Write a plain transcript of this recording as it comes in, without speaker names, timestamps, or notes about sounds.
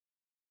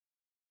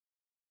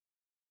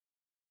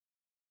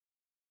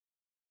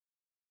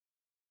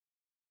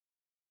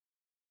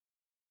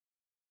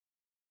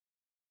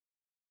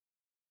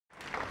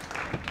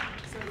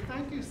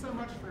so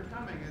much for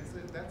coming. This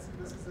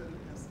is an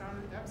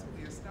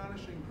absolutely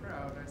astonishing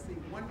crowd. I see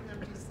one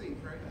empty seat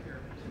right here,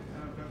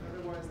 but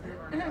otherwise there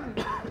are none.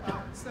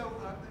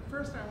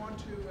 First I want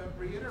to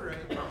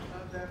reiterate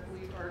that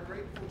we are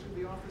grateful to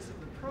the Office of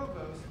the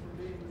Provost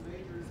for being the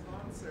major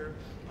sponsor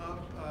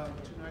of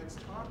tonight's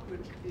talk,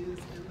 which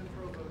is in the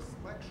Provost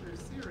Lecture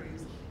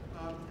Series.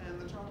 And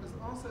the talk is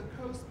also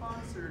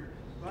co-sponsored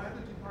by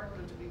the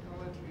Department of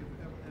Ecology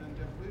and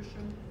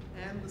Evolution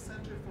and the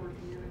Center for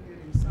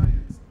Communicating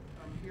Science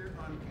here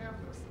on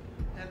campus.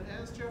 And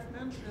as Jeff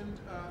mentioned,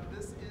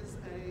 this is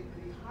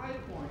the high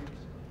point,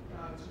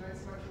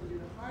 tonight's talk will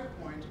be the high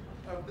point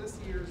of this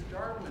year's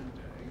Darwin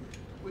Day,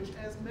 which,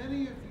 as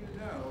many of you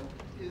know,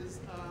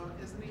 is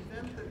an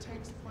event that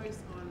takes place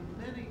on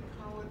many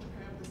college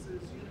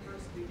campuses,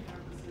 university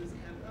campuses,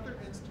 and other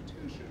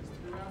institutions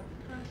throughout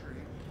the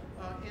country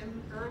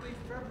in early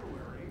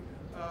February,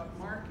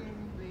 marking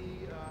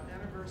the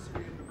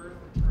anniversary of the birth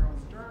of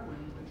Charles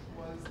Darwin, which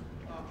was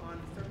on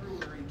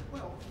February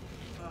 12th,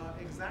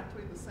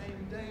 exactly the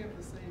same day of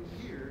the same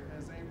year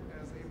as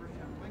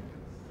Abraham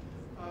Lincoln.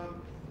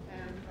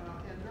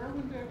 And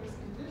Darwin Day was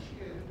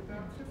initiated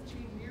about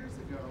 15 years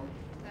ago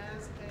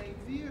as a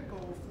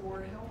vehicle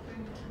for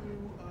helping to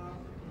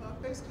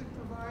basically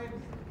provide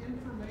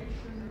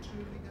information to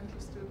the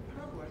interested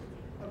public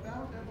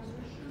about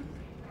evolution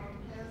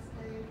as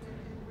a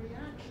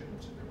reaction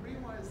to the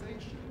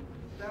realization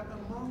that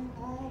among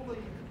all the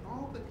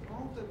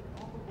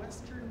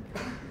Western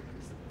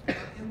countries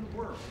in the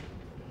world,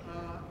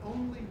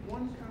 only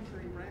one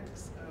country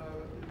ranks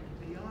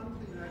beyond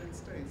the United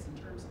States in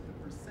terms of the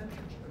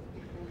percentage of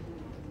people who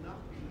do not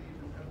believe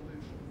in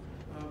evolution.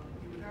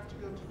 You would have to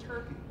go to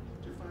Turkey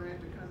to find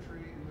a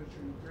country in which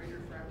a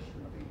greater fraction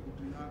of people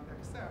do not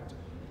accept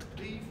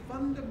the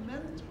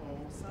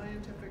fundamental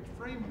scientific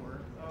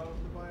framework of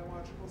the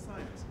biological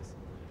sciences.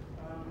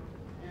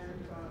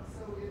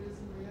 So it is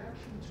in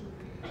reaction to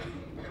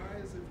the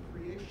rise of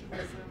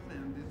creationism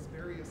and its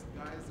various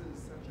guises,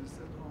 such as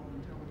so-called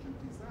intelligent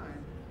design,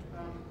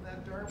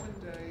 that Darwin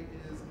Day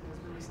has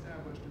been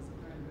established as a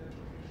kind of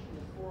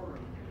educational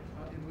forum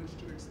in which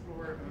to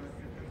explore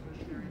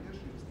evolutionary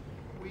issues.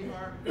 We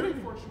are very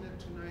fortunate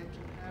tonight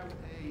to have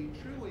a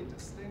truly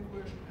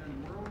distinguished and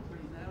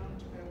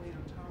world-renowned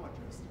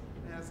paleontologist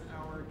as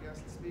our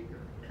guest speaker,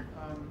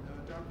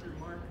 Dr.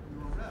 Mark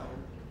Norell,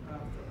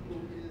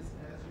 who is,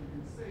 as you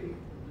can see,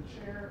 the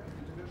chair of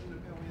the Division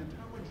of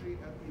Paleontology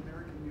at the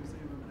American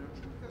Museum of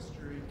Natural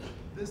History,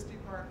 this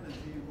department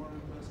being one of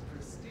the most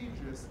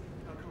prestigious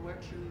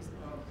collections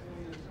of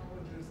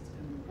paleontologists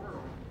in the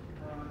world,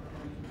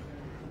 and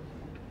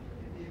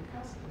in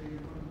custody,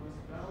 one of the most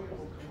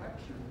valuable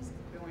collections,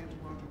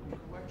 paleontological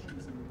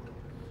collections in the world.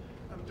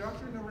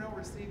 Dr. Norell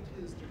received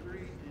his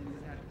degree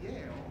at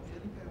Yale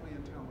in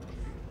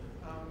paleontology,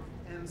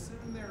 and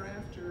soon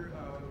thereafter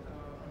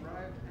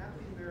arrived at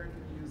the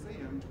American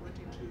Museum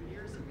 22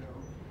 years ago,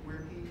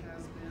 where he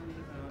has been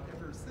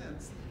ever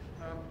since,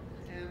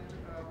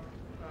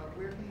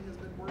 where he has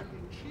been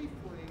working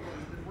chiefly,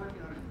 has been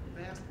working on a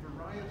vast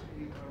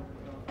variety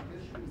of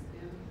issues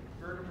in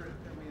vertebrate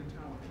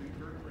paleontology,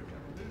 vertebrate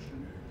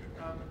evolution,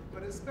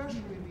 but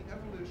especially the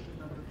evolution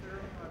of the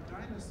theropod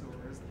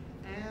dinosaurs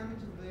and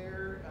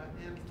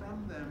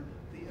from them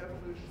the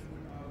evolution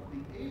of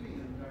the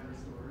avian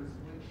dinosaurs,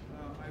 which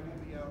I will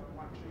be out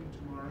watching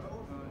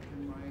tomorrow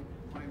in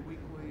my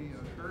weekly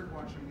bird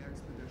watching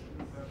expedition.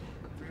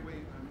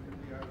 Really, I'm going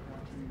to be out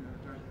watching,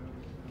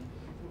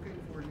 looking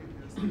for new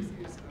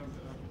species of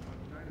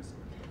dinosaurs.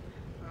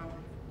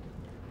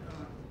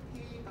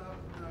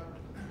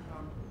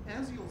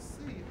 As you'll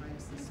see, I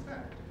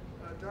suspect,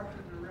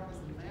 Dr. Norell is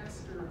a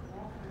master of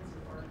all kinds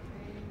of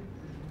arcane,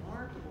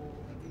 remarkable,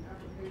 the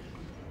application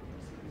of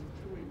some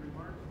truly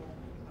remarkable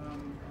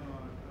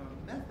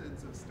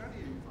methods of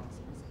studying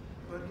fossils,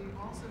 but he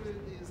also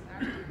is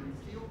active in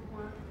field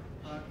work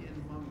in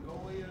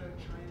Mongolia,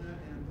 China,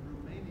 and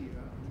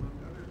Romania, among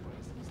other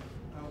places,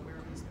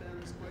 where he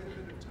spends quite a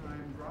bit of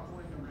time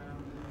groveling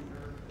around in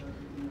the earth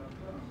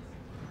bones.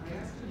 I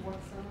asked him what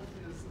some of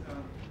his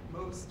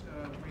most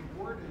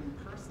rewarding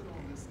personal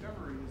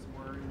discoveries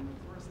were in the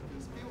course of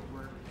his field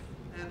work,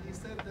 and he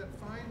said that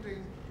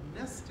finding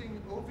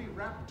nesting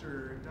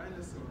oviraptor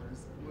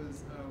dinosaurs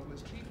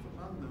was chief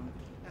among them,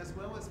 as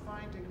well as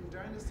finding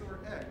dinosaur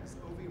eggs,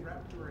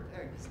 oviraptor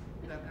eggs,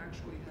 that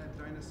actually had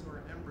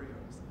dinosaur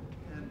embryos.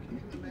 And can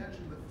you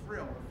imagine the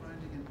thrill of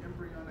finding an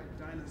embryonic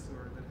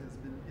dinosaur that has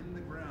been in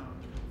the ground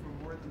for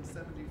more than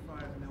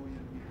 75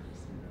 million years?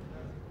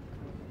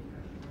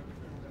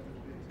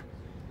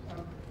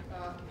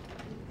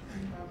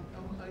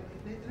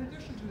 In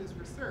addition to his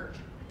research,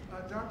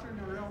 Dr.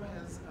 Norell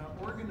has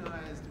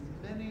organized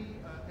many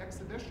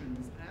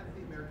exhibitions at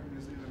the American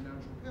Museum of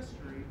Natural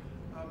History,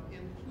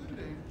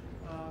 including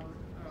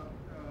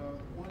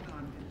one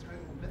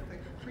entitled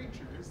Mythic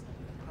Creatures,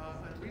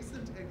 a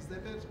recent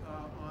exhibit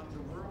on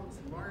the world's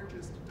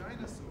largest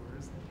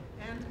dinosaurs,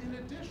 and in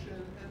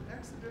addition, an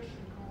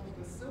exhibition called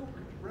The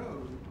Silver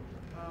Road,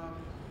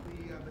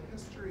 the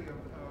history of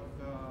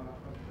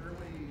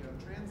early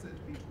transit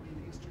between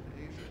Eastern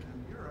Asia and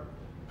Europe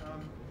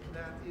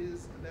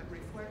that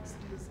reflects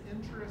his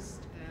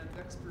interest and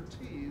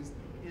expertise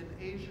in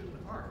Asian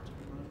art,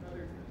 among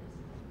other things.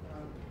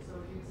 So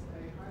he's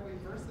a highly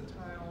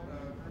versatile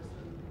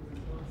person who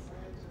is both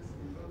scientist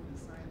in both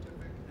his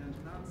scientific and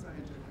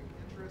non-scientific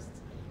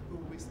interests, who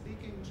will be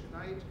speaking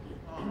tonight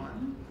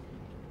on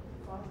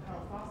how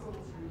fossils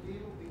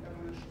reveal the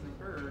evolution of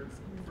birds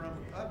from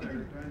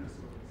other dinosaurs.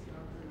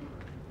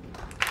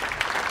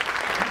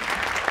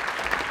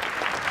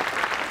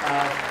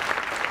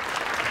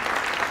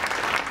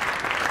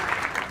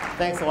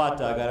 Thanks a lot,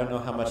 Doug. I don't know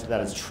how much of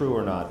that is true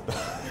or not.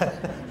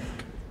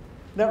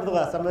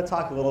 Nevertheless, I'm going to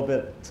talk a little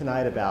bit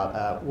tonight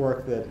about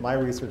work that my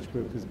research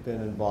group has been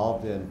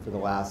involved in for the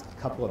last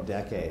couple of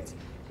decades.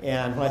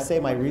 And when I say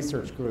my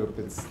research group,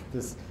 it's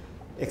this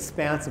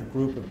expansive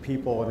group of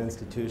people and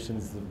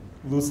institutions that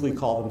loosely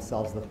call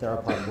themselves the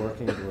Theropod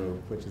Working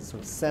Group, which is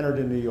sort of centered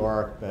in New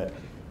York, but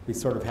we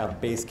sort of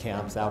have base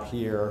camps out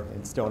here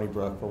in Stony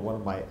Brook, where one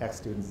of my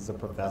ex-students is a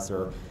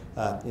professor,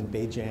 in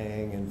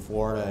Beijing, in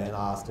Florida, in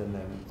Austin,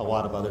 and a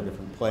lot of other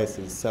different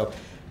places. So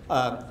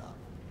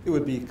it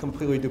would be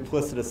completely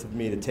duplicitous of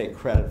me to take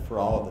credit for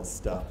all of this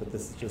stuff, but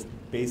this is just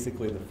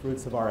basically the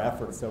fruits of our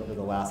efforts over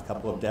the last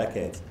couple of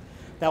decades.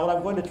 Now, what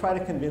I'm going to try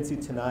to convince you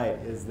tonight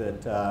is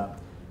that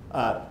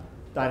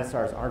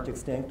dinosaurs aren't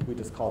extinct. We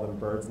just call them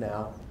birds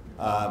now.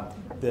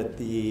 That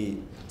the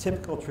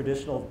typical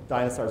traditional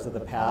dinosaurs of the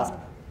past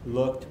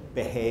looked,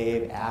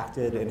 behaved,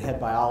 acted, and had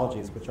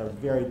biologies which are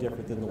very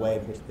different than the way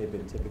in which they've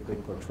been typically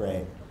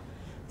portrayed.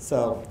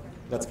 So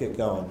let's get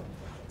going.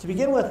 To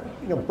begin with,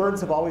 birds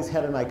have always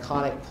had an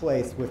iconic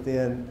place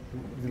within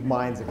the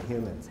minds of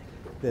humans.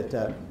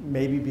 That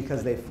maybe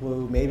because they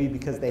flew, maybe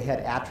because they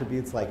had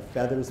attributes like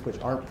feathers which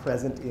aren't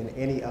present in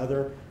any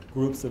other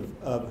groups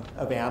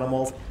of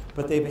animals,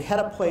 but they've had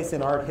a place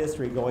in art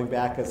history going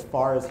back as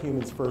far as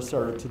humans first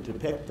started to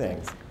depict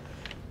things.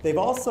 They've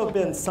also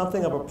been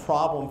something of a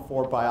problem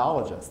for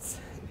biologists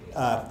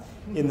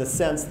in the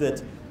sense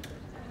that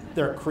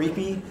they're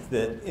creepy,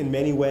 that in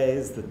many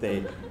ways that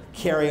they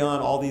carry on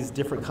all these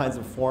different kinds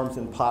of forms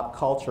in pop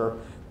culture,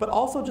 but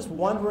also just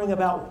wondering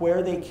about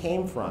where they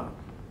came from.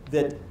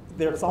 That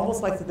it's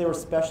almost like that they were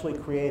specially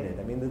created.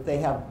 I mean, that they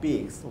have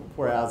beaks,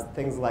 whereas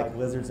things like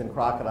lizards and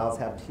crocodiles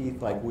have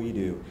teeth like we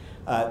do.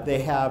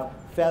 They have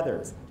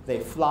feathers, they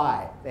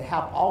fly, they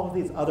have all of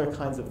these other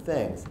kinds of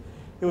things.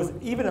 It was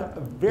even a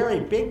very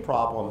big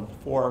problem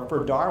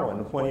for Darwin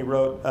when he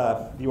wrote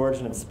The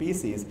Origin of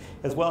Species,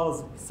 as well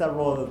as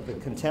several of the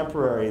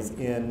contemporaries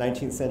in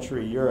 19th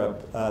century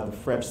Europe, the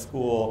French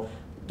school,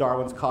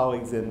 Darwin's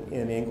colleagues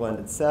in England,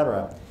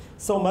 etc.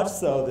 So much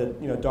so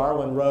that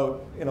Darwin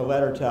wrote in a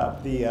letter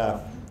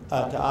to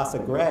Asa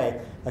Gray,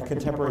 a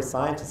contemporary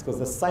scientist, goes,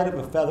 "The sight of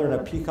a feather in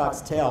a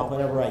peacock's tail,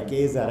 whenever I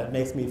gaze at it,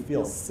 makes me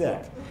feel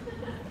sick."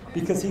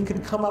 Because he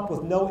could come up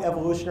with no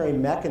evolutionary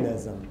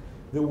mechanism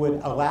that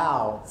would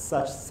allow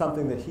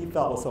something that he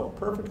felt was so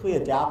perfectly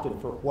adapted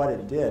for what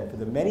it did, for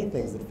the many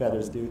things that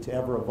feathers do, to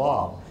ever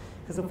evolve.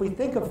 Because if we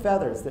think of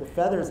feathers, that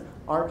feathers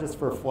aren't just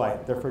for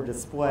flight, they're for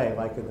display,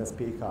 like in this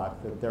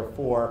peacock, that they're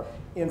for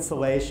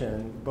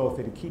insulation, both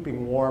in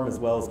keeping warm as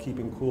well as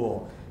keeping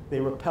cool. They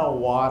repel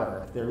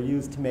water, they're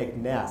used to make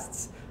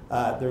nests,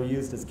 they're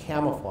used as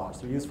camouflage,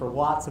 they're used for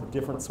lots of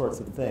different sorts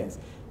of things.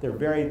 They're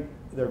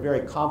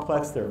very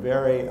complex, they're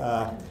very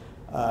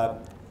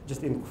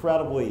just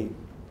incredibly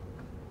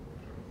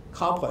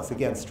complex,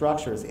 again,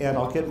 structures, and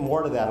I'll get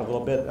more to that a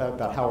little bit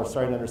about how we're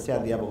starting to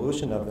understand the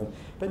evolution of them.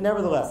 But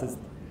nevertheless, it's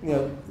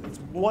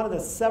one of the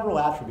several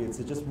attributes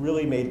that just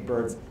really made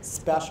birds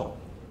special.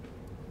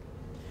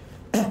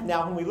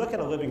 Now, when we look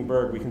at a living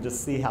bird, we can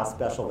just see how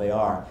special they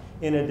are.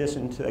 In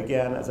addition to,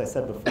 again, as I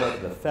said before,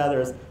 the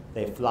feathers,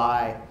 they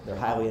fly, they're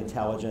highly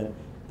intelligent,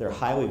 they're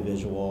highly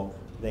visual,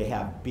 they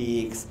have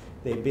beaks.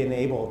 They've been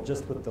able,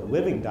 just with the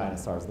living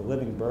dinosaurs, the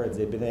living birds,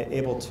 they've been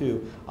able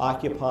to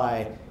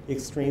occupy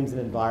extremes in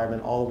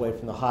environment all the way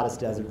from the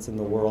hottest deserts in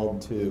the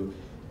world to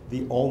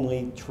the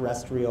only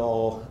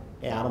terrestrial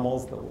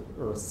animals,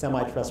 or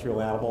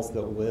semi-terrestrial animals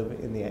that live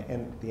in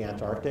the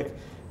Antarctic.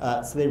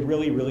 So they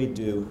really, really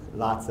do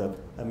lots of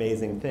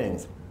amazing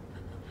things.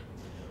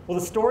 Well,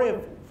 the story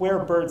of where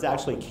birds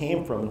actually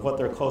came from and what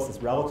their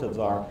closest relatives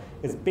are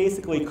is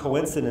basically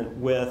coincident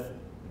with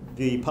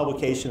the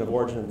publication of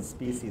Origin of the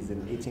Species in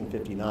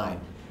 1859.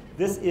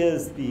 This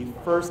is the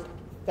first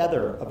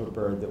feather of a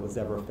bird that was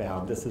ever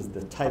found. This is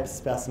the type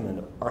specimen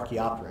of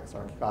Archaeopteryx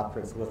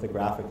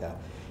lithographica.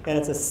 And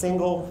it's a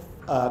single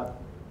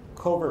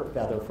covert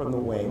feather from the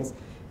wings,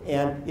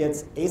 and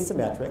it's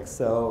asymmetric,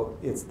 so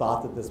it's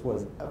thought that this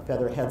was a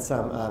feather had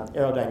some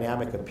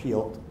aerodynamic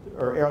appeal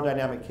or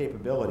aerodynamic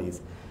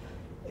capabilities.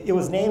 It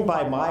was named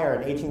by Meyer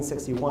in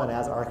 1861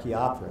 as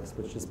Archaeopteryx,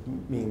 which just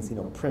means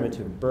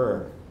primitive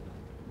bird.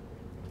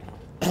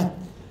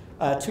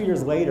 2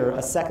 years later,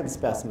 a second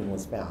specimen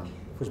was found,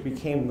 which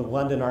became the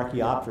London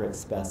Archaeopteryx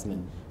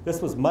specimen.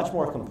 This was much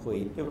more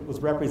complete. It was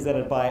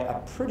represented by a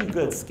pretty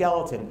good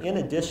skeleton, in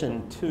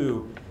addition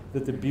to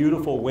that the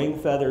beautiful wing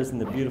feathers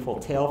and the beautiful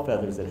tail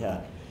feathers it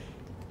had.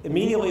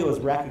 Immediately it was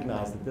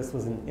recognized that this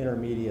was an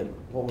intermediate,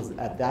 what was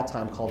at that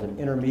time called an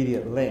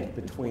intermediate link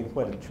between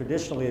what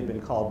traditionally had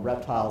been called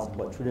reptiles and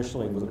what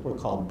traditionally were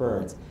called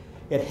birds.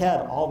 It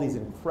had all these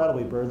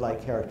incredibly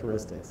bird-like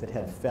characteristics. It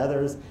had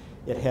feathers,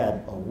 it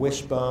had a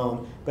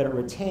wishbone, but it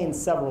retained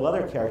several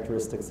other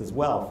characteristics as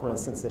well. For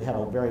instance, it had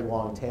a very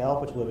long tail,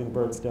 which living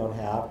birds don't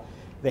have.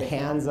 The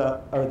hands,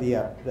 or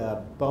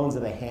the bones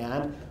of the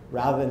hand,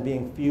 rather than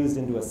being fused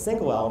into a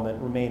single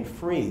element, remain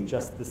free,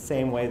 just the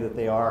same way that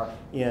they are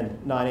in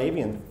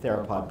non-avian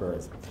theropod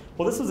birds.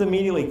 Well, this was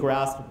immediately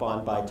grasped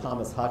upon by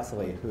Thomas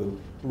Huxley, who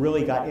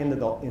really got into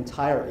the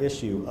entire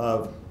issue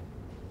of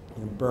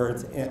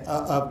birds,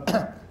 of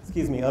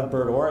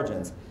bird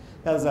origins.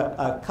 Now, there's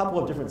a couple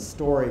of different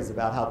stories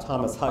about how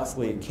Thomas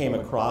Huxley came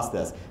across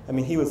this. I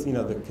mean, he was,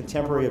 the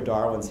contemporary of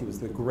Darwin's. He was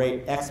the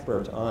great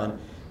expert on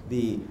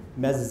the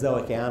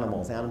Mesozoic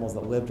animals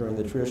that lived during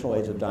the traditional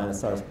age of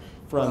dinosaurs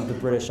from the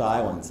British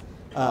Islands.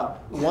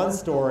 One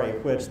story,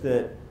 which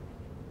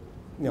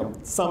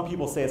some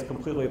people say it's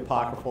completely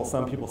apocryphal,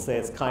 some people say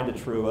it's kind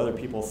of true, other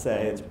people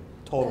say it's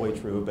totally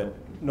true, but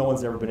no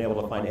one's ever been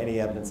able to find any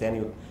evidence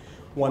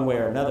one way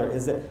or another,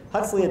 is that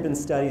Huxley had been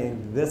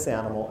studying this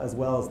animal as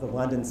well as the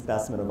London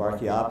specimen of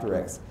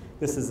Archaeopteryx.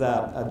 This is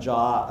a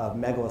jaw of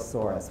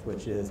Megalosaurus,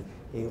 which is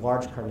a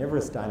large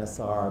carnivorous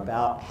dinosaur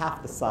about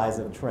half the size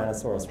of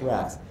Tyrannosaurus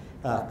rex,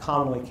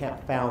 commonly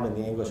found in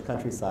the English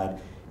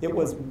countryside. It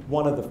was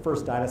one of the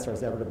first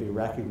dinosaurs ever to be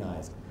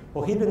recognized.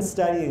 Well, he'd been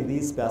studying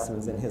these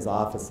specimens in his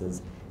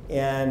offices,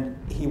 and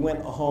he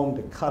went home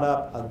to cut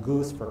up a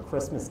goose for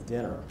Christmas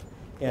dinner.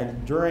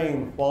 And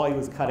while he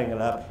was cutting it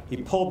up, he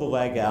pulled the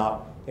leg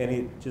out, and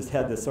he just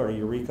had this sort of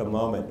eureka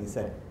moment. He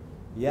said,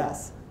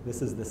 yes,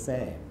 this is the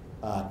same.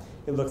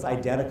 It looks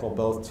identical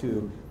both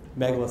to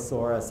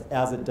Megalosaurus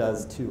as it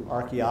does to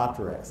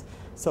Archaeopteryx.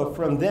 So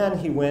from then,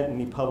 he went and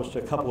he published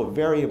a couple of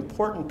very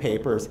important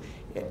papers.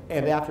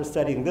 And after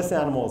studying this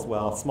animal as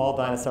well, a small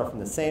dinosaur from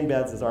the same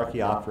beds as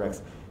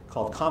Archaeopteryx,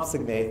 called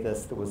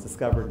Compsognathus, that was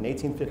discovered in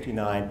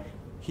 1859,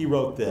 he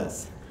wrote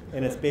this.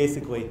 And it's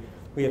basically,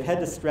 we have had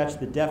to stretch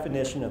the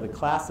definition of the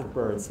class of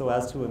birds so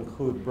as to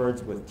include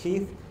birds with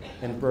teeth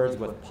and birds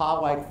with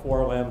paw-like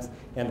forelimbs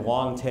and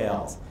long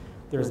tails.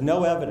 There's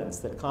no evidence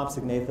that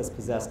Compsognathus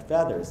possessed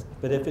feathers,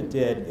 but if it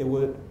did, it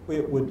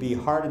would be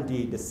hard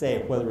indeed to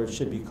say whether it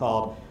should be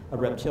called a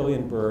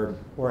reptilian bird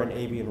or an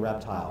avian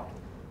reptile.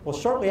 Well,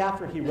 shortly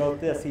after he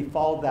wrote this, he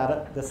followed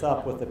this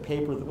up with a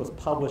paper that was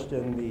published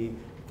in the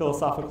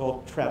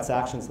Philosophical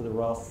Transactions of the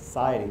Royal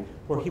Society,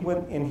 where he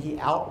went and he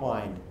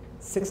outlined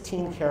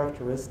 16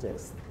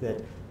 characteristics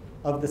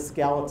of the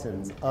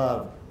skeletons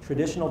of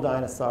traditional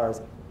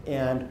dinosaurs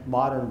and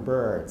modern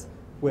birds,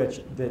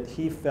 that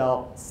he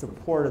felt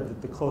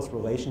supported the close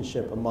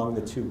relationship among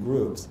the two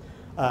groups.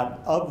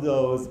 Of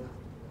those,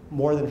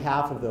 more than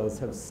half of those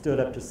have stood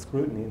up to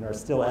scrutiny and are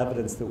still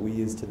evidence that we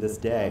use to this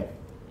day.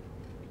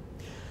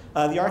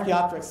 The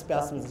Archaeopteryx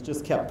specimens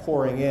just kept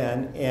pouring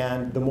in,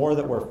 and the more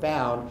that were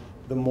found,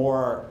 the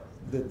more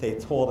that they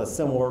told a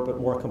similar but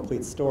more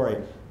complete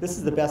story. This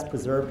is the best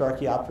preserved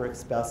Archaeopteryx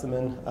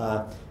specimen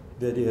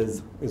that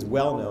is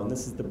well known.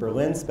 This is the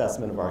Berlin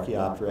specimen of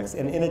Archaeopteryx.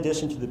 And in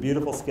addition to the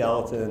beautiful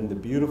skeleton, the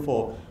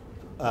beautiful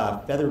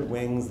feathered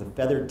wings, the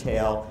feathered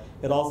tail,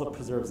 it also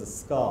preserves a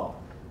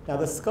skull. Now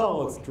the skull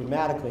looks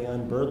dramatically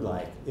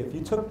unbird-like. If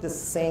you took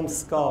this same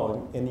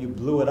skull and you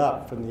blew it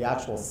up from the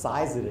actual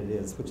size that it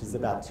is, which is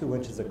about 2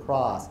 inches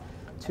across,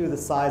 to the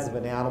size of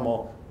an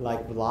animal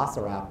like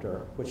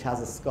Velociraptor, which has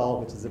a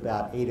skull which is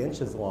about 8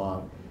 inches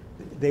long,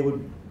 they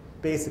would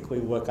basically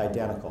look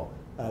identical.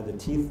 The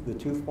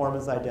tooth form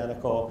is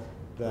identical.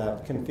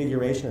 The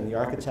configuration and the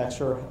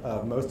architecture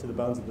of most of the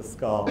bones of the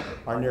skull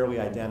are nearly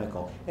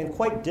identical, and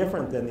quite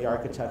different than the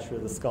architecture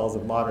of the skulls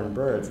of modern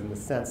birds, in the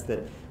sense that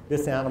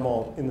this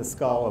animal in the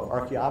skull of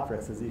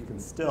Archaeopteryx, as you can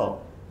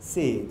still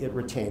see, it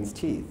retains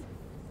teeth.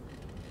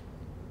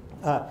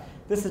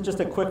 This is just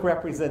a quick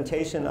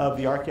representation of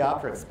the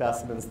Archaeopteryx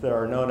specimens that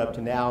are known up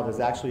to now. There's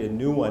actually a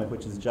new one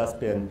which has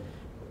just been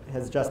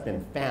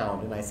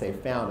found, and I say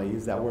found, I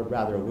use that word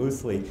rather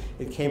loosely.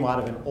 It came out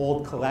of an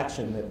old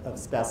collection of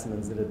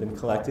specimens that had been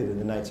collected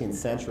in the 19th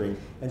century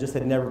and just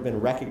had never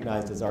been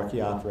recognized as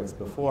Archaeopteryx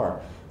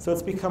before. So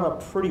it's become a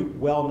pretty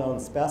well-known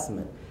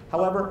specimen.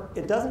 However,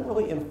 it doesn't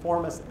really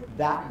inform us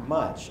that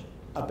much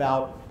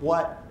about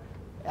what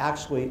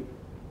actually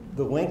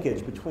the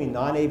linkage between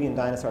non-avian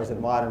dinosaurs and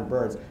modern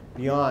birds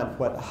beyond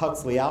what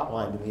Huxley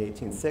outlined in the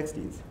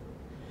 1860s.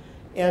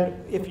 And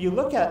if you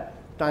look at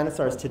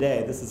dinosaurs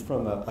today, this is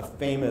from a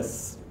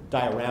famous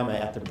diorama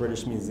at the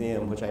British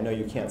Museum, which I know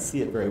you can't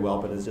see it very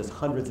well, but it's just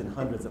hundreds and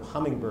hundreds of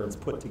hummingbirds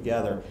put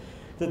together,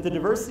 that the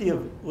diversity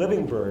of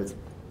living birds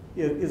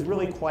is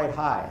really quite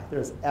high.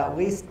 There's at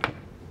least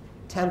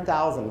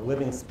 10,000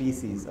 living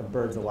species of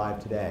birds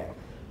alive today.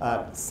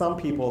 Some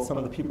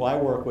of the people I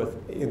work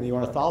with in the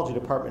ornithology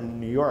department in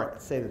New York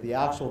say that the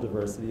actual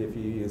diversity, if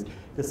you use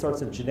the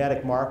sorts of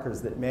genetic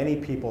markers that many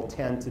people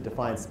tend to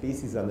define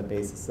species on the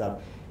basis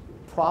of,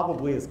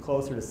 probably is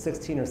closer to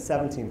 16 or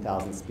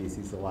 17,000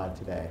 species alive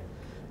today.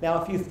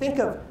 Now, if you think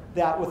of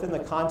that within the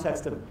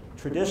context of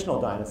traditional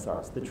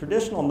dinosaurs, the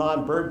traditional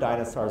non-bird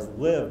dinosaurs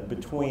lived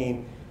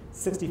between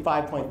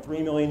 65.3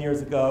 million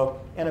years ago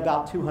and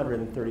about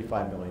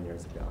 235 million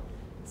years ago.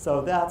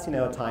 So that's, you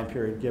know, a time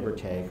period, give or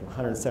take,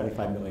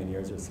 175 million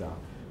years or so.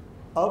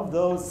 Of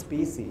those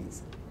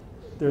species,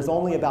 there's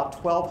only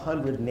about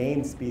 1,200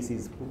 named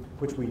species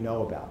which we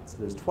know about. So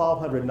there's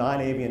 1,200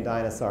 non-avian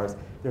dinosaurs.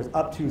 There's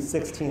up to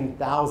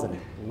 16,000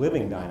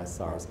 living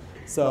dinosaurs.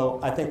 So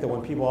I think that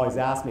when people always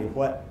ask me,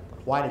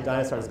 why did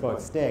dinosaurs go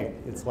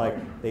extinct? It's like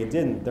they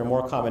didn't. They're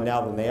more common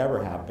now than they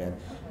ever have been.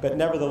 But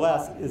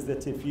nevertheless, is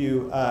that if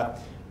you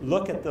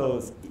look at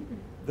those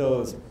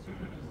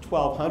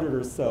 1,200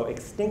 or so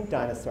extinct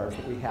dinosaurs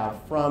that we have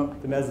from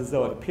the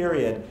Mesozoic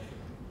period,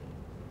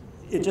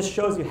 it just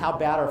shows you how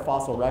bad our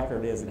fossil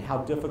record is and how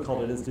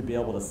difficult it is to be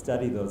able to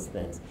study those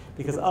things.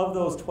 Because of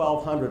those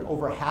 1,200,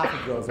 over half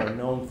of those are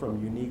known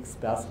from unique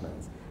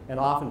specimens, and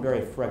often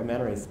very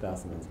fragmentary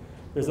specimens.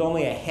 There's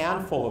only a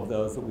handful of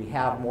those that we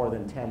have more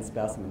than 10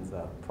 specimens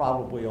of,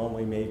 probably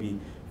only maybe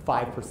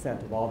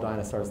 5% of all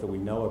dinosaurs that we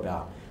know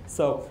about.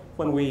 So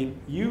when we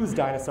use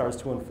dinosaurs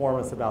to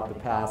inform us about the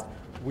past,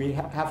 we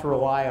have to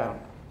rely on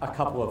a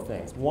couple of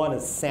things. One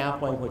is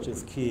sampling, which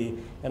is key,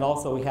 and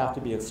also we have to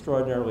be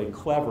extraordinarily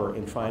clever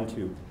in trying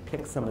to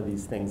pick some of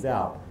these things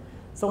out.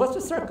 So let's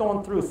just start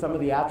going through some of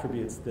the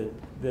attributes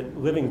that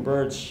living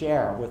birds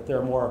share with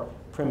their more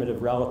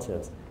primitive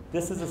relatives.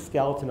 This is a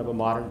skeleton of a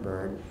modern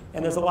bird,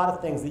 and there's a lot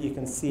of things that you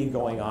can see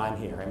going on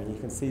here. I mean, you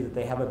can see that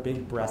they have a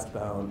big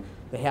breastbone,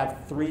 they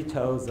have 3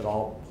 toes that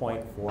all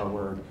point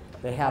forward,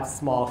 they have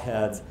small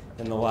heads,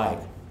 and the like.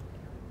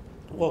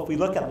 Well, if we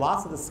look at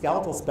lots of the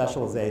skeletal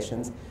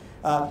specializations,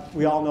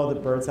 we all know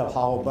that birds have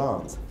hollow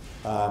bones.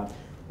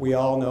 We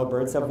all know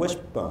birds have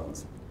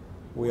wishbones.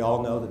 We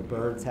all know that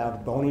birds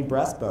have bony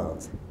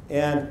breastbones.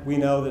 And we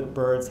know that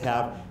birds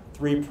have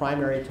 3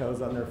 primary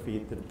toes on their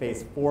feet that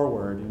face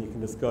forward, and you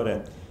can just go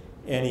to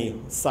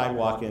any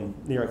sidewalk in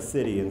New York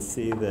City and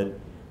see that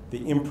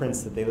the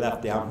imprints that they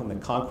left down when the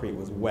concrete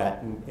was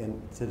wet,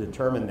 and to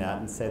determine that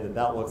and say that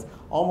that looks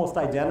almost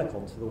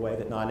identical to the way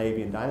that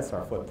non-avian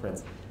dinosaur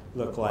footprints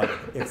look like,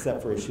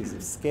 except for issues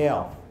of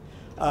scale.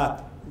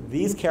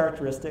 These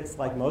characteristics,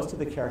 like most of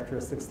the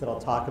characteristics that I'll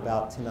talk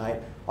about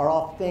tonight, are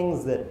all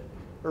things that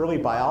early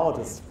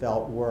biologists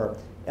felt were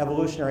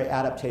evolutionary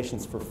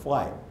adaptations for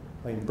flight.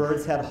 I mean,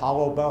 birds had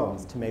hollow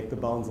bones to make the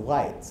bones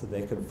light so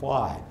they could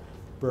fly.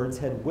 Birds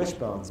had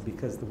wishbones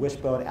because the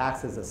wishbone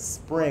acts as a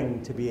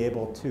spring to be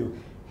able to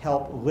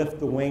help lift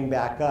the wing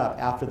back up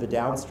after the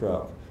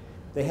downstroke.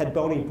 They had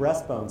bony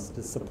breastbones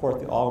to support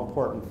the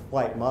all-important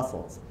flight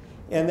muscles.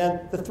 And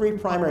then the 3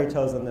 primary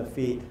toes on the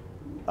feet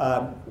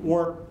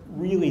weren't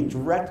really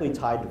directly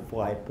tied to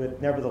flight,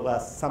 but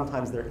nevertheless,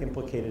 sometimes they're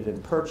implicated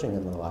in perching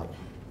and the like.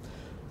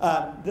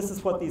 This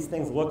is what these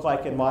things look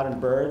like in modern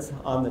birds.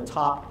 On the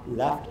top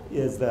left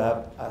is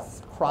a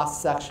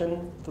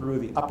cross-section through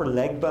the upper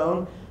leg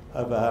bone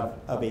of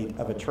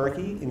a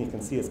turkey, and you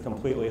can see it's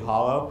completely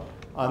hollow.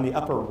 On the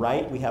upper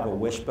right, we have a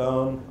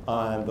wishbone.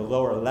 On the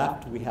lower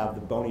left, we have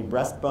the bony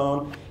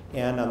breastbone.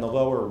 And on the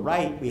lower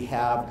right, we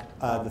have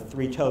the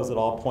 3 toes that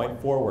all point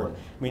forward.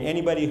 I mean,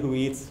 anybody who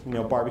eats, you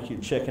know,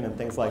 barbecued chicken and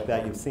things like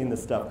that, you've seen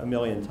this stuff a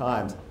million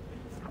times.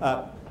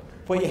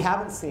 What you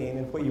haven't seen,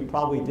 and what you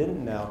probably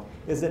didn't know,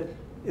 is that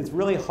it's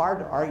really hard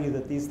to argue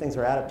that these things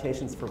are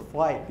adaptations for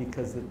flight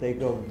because that they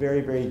go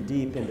very, very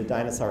deep into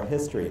dinosaur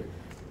history.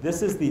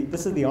 This is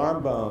the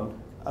arm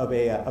bone of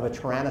a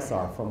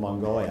tyrannosaur from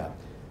Mongolia.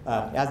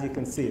 As you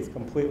can see, it's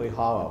completely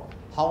hollow.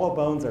 Hollow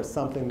bones are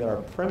something that are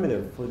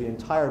primitive for the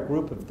entire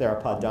group of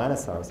theropod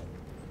dinosaurs.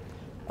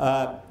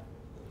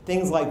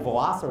 Things like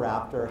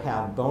Velociraptor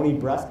have bony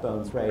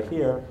breastbones right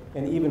here,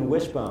 and even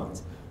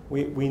wishbones.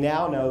 We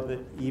now know that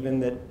even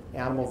that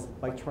animals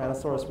like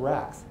Tyrannosaurus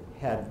rex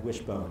had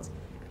wishbones.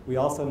 We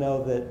also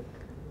know that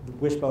the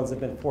wishbones have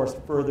been forced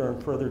further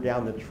and further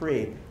down the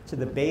tree to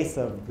the base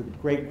of the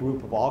great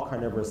group of all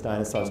carnivorous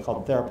dinosaurs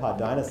called theropod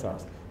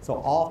dinosaurs. So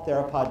all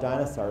theropod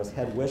dinosaurs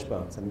had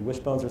wishbones. I mean,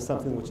 wishbones are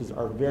something which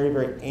are very,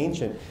 very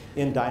ancient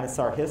in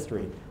dinosaur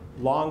history,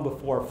 long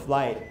before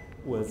flight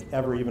was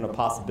ever even a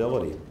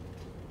possibility.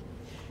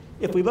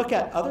 If we look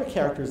at other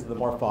characters of the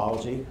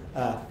morphology,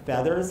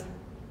 feathers,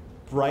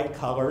 bright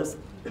colors,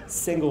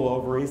 single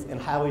ovaries,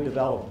 and highly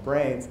developed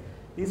brains,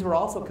 these were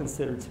also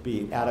considered to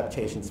be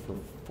adaptations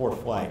for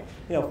flight.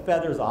 You know,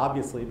 feathers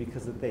obviously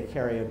because they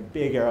carry a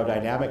big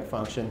aerodynamic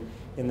function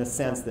in the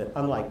sense that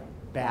unlike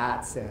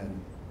bats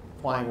and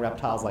flying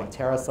reptiles like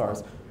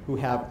pterosaurs who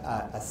have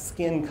a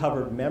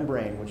skin-covered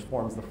membrane which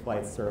forms the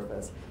flight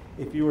surface,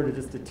 if you were to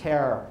just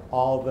tear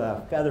all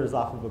the feathers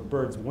off of a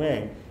bird's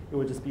wing, it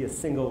would just be a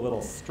single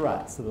little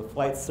strut. So the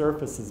flight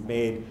surface is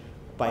made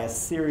by a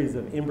series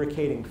of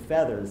imbricating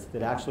feathers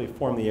that actually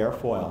form the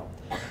airfoil.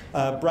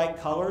 Bright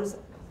colors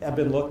have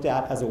been looked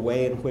at as a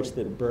way in which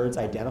the birds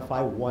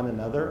identify one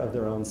another of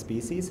their own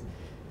species.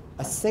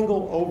 A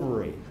single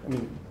ovary, I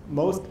mean,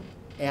 most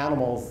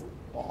animals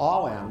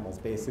all animals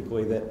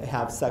basically that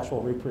have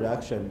sexual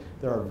reproduction,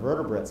 there are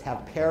vertebrates,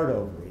 have paired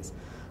ovaries.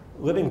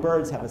 Living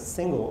birds have a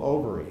single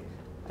ovary.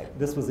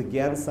 This was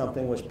again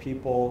something which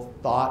people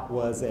thought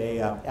was a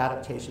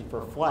adaptation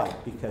for flight,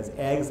 because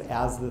eggs,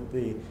 as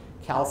the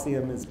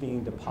calcium is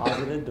being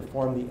deposited to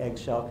form the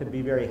eggshell, can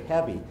be very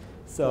heavy.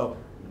 So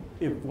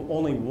if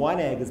only one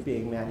egg is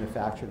being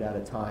manufactured at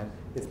a time,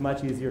 it's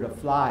much easier to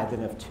fly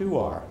than if two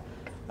are.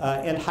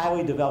 And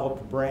highly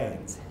developed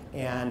brains.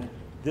 And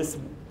this,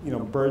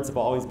 birds have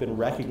always been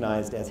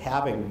recognized as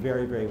having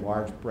very, very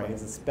large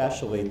brains,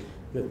 especially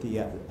that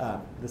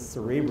the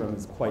cerebrum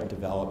is quite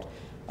developed.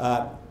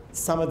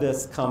 Some of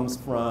this comes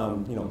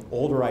from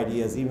older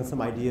ideas, even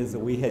some ideas that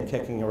we had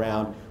kicking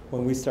around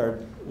when we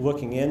started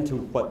looking into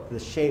what the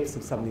shapes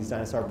of some of these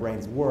dinosaur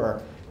brains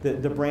were.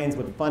 The brains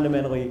would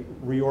fundamentally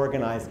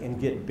reorganize and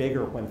get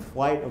bigger when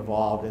flight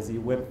evolved, as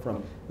you went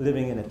from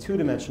living in a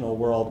two-dimensional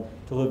world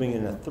to living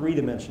in a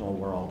three-dimensional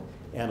world.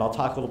 And I'll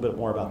talk a little bit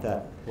more about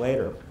that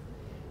later.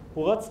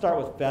 Well, let's start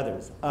with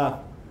feathers.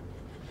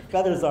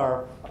 Feathers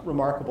are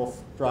remarkable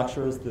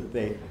structures that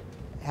they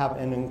have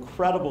an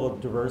incredible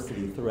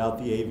diversity throughout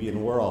the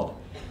avian world.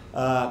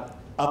 Up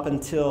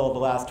until the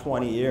last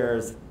 20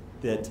 years,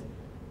 that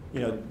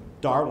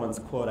Darwin's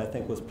quote, I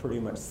think, was pretty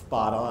much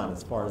spot on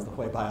as far as the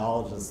way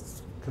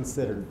biologists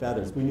considered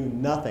feathers. We knew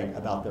nothing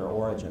about their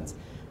origins.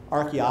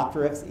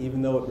 Archaeopteryx,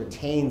 even though it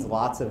retains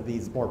lots of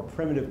these more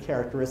primitive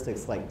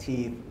characteristics like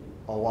teeth,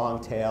 a long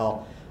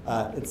tail,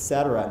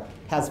 etc.,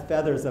 has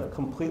feathers of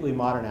completely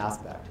modern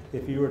aspect.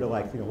 If you were to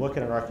look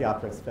at an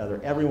Archaeopteryx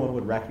feather, everyone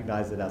would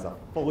recognize it as a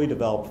fully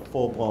developed,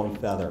 full-blown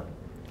feather.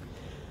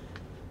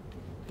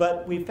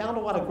 But we found a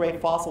lot of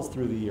great fossils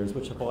through the years,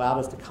 which have allowed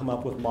us to come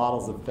up with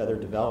models of feather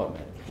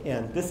development.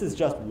 And this is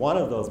just one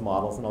of those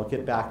models, and I'll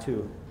get back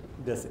to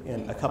this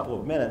in a couple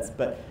of minutes.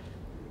 But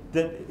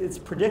that it's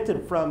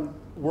predicted from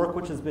work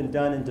which has been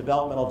done in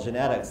developmental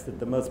genetics that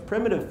the most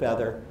primitive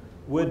feather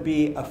would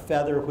be a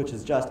feather which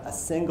is just a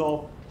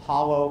single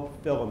hollow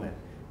filament.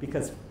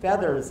 Because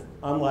feathers,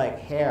 unlike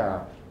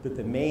hair, that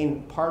the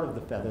main part of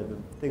the feather, the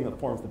thing that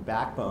forms the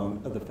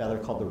backbone of the feather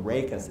called the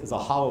rachis, is a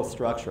hollow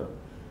structure.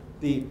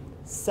 The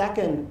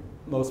second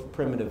most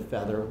primitive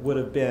feather would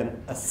have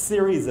been a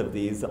series of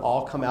these that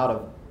all come out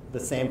of the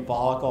same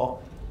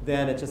follicle.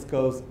 Then it just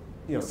goes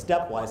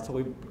stepwise till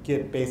we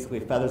get basically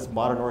feathers of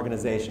modern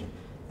organization.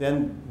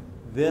 Then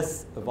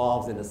this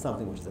evolves into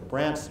something which is a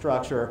branch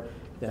structure,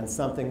 then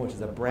something which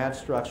is a branch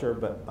structure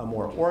but a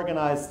more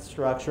organized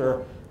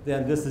structure.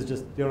 Then this is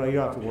just, you don't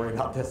have to worry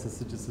about this.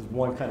 This is just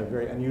one kind of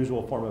very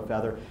unusual form of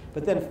feather.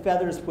 But then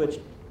feathers which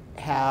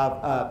have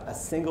a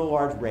single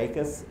large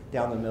rachis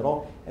down the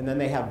middle, and then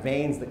they have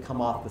veins that come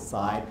off the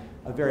side,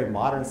 a very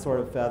modern sort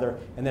of feather,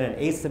 and then an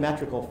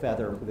asymmetrical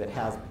feather that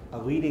has a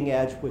leading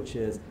edge which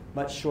is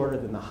much shorter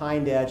than the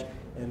hind edge.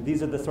 And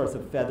these are the sorts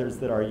of feathers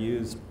that are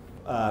used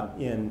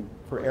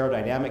for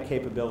aerodynamic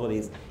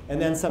capabilities.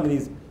 And then some of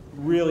these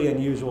really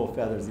unusual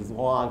feathers, these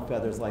long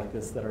feathers like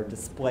this that are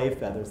display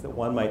feathers that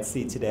one might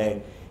see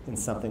today in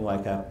something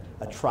like a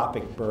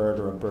tropic bird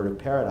or a bird of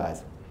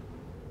paradise.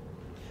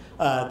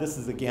 This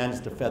is, again,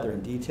 just a feather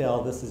in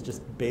detail. This is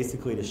just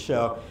basically to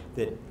show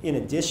that in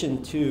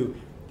addition to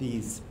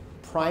these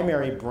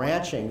primary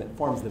branching that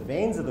forms the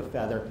veins of the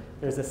feather,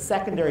 there's a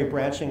secondary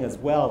branching as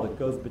well that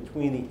goes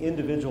between the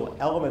individual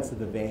elements of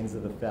the veins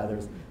of the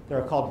feathers.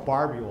 They're called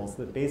barbules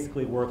that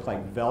basically work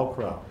like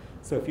Velcro.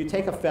 So if you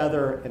take a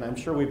feather, and I'm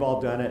sure we've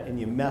all done it, and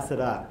you mess it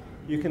up,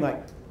 you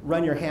can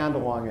run your hand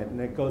along it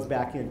and it goes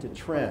back into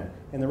trim.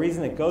 And the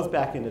reason it goes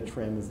back into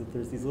trim is that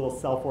there's these little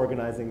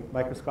self-organizing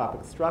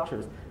microscopic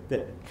structures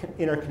that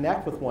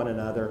interconnect with one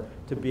another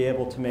to be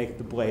able to make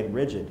the blade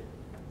rigid.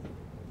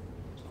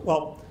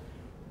 Well,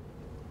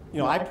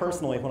 I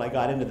personally, when I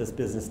got into this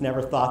business,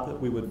 never thought that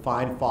we would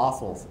find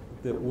fossils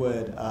that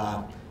would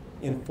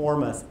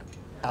inform us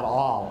at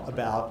all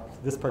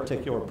about this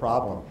particular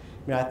problem.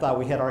 I thought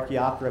we had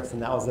Archaeopteryx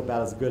and that was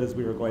about as good as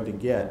we were going to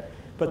get.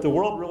 But the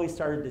world really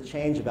started to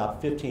change about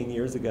 15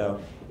 years ago.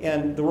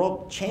 And the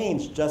world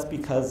changed just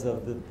because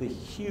of the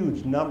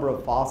huge number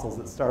of fossils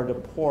that started to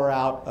pour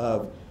out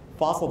of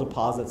fossil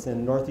deposits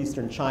in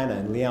northeastern China,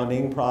 in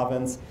Liaoning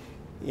province,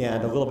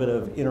 and a little bit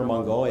of Inner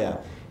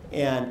Mongolia.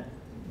 And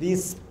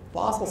these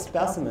fossil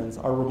specimens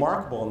are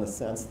remarkable in the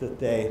sense that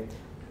they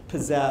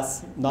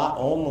possess not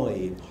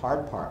only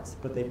hard parts,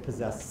 but they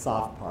possess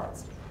soft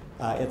parts.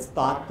 It's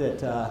thought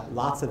that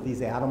lots of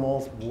these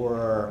animals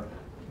were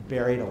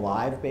buried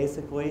alive,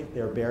 basically.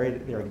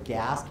 They're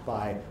gassed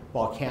by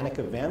volcanic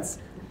events,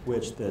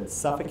 that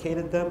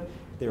suffocated them.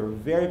 They were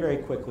very, very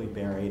quickly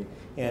buried.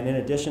 And in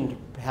addition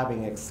to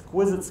having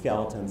exquisite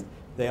skeletons,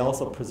 they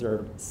also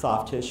preserved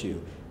soft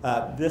tissue.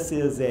 This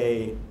is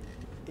a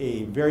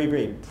very,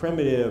 very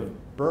primitive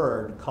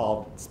bird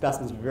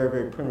specimens of a very,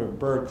 very primitive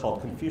bird called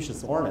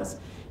Confucius ornis.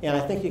 And I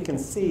think you can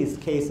see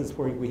cases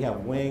where we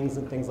have wings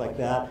and things like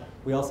that.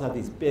 We also have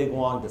these big,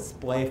 long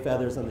display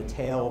feathers on the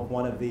tail of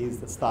one of these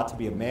that's thought to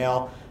be a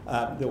male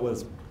that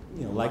was,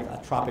 like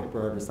a tropic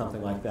bird or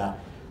something like that.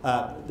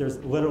 There's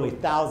literally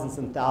thousands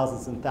and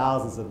thousands and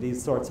thousands of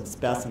these sorts of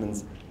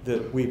specimens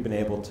that we've been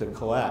able to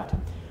collect.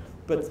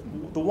 But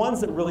the ones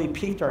that really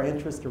piqued our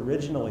interest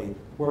originally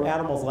were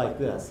animals like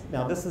this.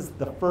 Now, this is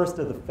the first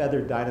of the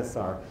feathered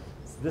dinosaur.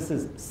 This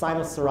is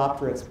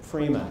Sinosauropteryx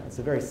prima. It's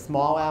a very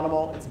small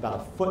animal. It's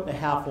about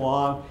 1.5 feet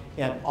long.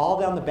 And all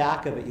down the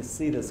back of it, you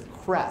see this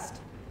crest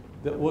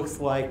that looks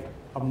like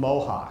a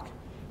mohawk.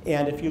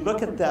 And if you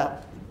look at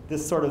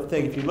this sort of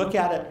thing, if you look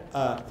at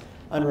it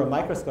under a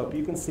microscope,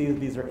 you can see that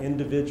these are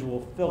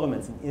individual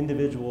filaments and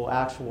individual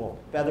actual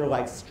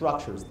feather-like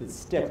structures that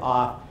stick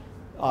off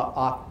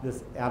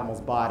this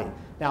animal's body.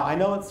 Now, I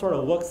know it sort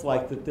of looks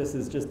like that this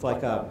is just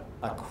like a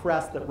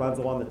crest that runs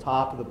along the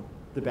top of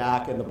the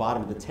back and the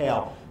bottom of the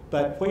tail.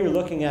 But what you're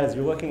looking at is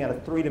you're looking at a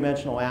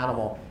 3-dimensional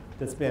animal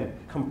that's been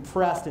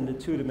compressed into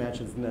 2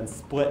 dimensions and then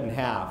split in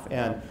half.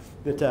 And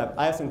that,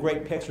 I have some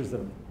great pictures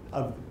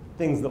of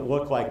things that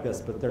look like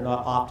this, but they're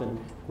not often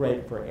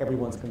great for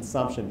everyone's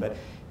consumption. But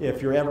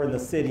if you're ever in the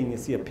city and you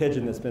see a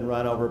pigeon that's been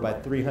run over by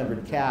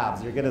 300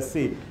 calves, you're going to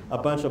see a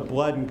bunch of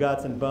blood and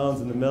guts and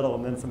bones in the middle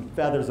and then some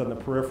feathers on the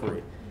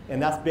periphery.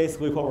 And that's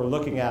basically what we're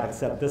looking at,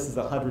 except this is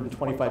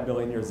 125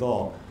 million years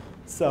old.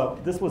 So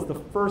this was the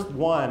first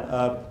one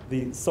of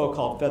the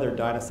so-called feathered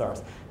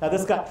dinosaurs. Now,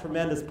 this got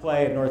tremendous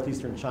play in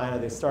northeastern China.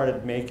 They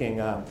started making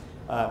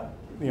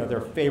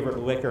their favorite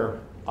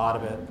liquor out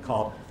of it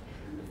called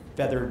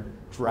feathered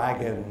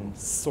dragon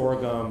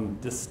sorghum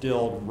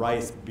distilled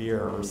rice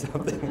beer or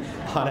something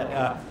on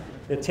it.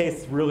 It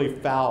tastes really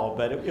foul,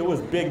 but it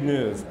was big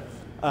news.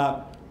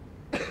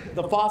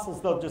 The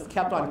fossils, though, just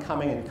kept on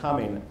coming and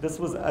coming. This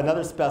was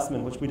another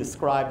specimen which we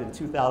described in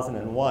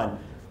 2001.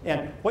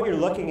 And what you're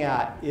looking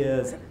at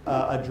is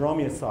a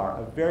dromaeosaur,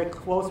 a very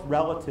close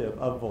relative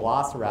of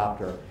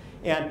Velociraptor.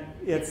 And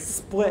it's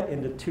split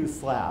into 2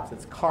 slabs.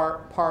 It's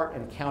part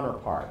and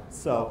counterpart.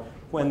 So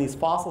when these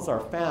fossils are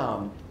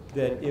found,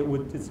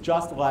 it's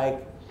just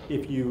like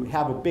if you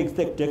have a big,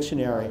 thick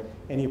dictionary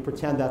and you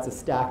pretend that's a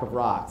stack of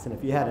rocks. And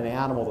if you had an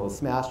animal that was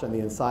smashed on the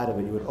inside of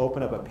it, you would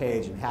open up a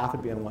page and half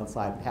would be on one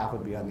side and half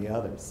would be on the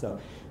other. So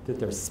that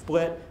they're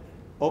split,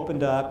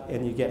 opened up,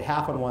 and you get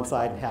half on one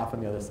side and half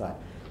on the other side.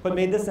 What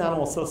made this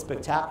animal so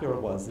spectacular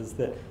is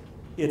that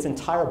its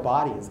entire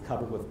body is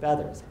covered with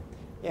feathers.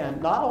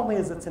 And not only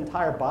is its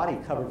entire body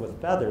covered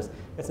with feathers,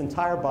 its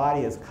entire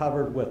body is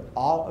covered with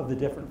all of the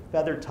different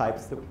feather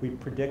types that we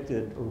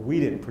predicted, or we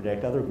didn't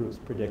predict, other groups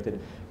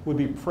predicted, would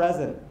be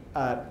present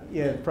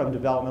from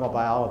developmental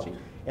biology.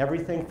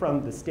 Everything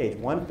from the stage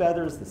 1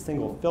 feathers, the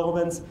single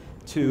filaments,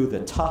 to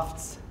the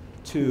tufts,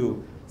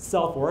 to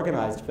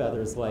self-organized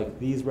feathers like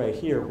these right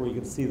here, where you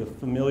can see the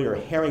familiar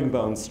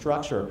herringbone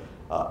structure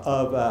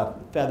of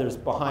feathers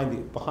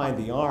behind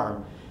the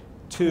arm,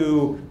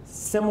 to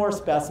similar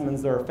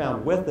specimens that are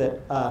found with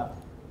it,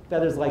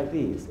 feathers like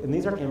these. And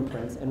these are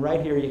imprints. And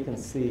right here you can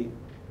see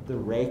the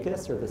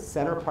rachis, or the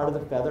center part of the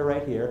feather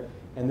right here.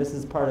 And this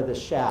is part of the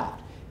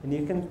shaft. And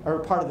you can, or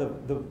part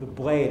of the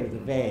blade or the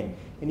vein.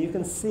 And you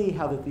can see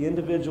how that the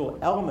individual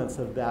elements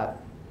of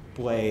that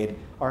blade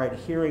are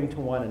adhering to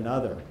one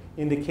another,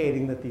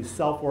 indicating that these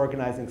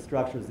self-organizing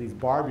structures, these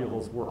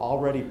barbules, were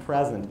already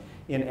present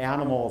in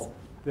animals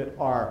that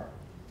are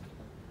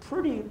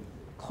pretty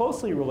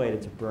closely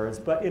related to birds,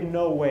 but in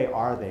no way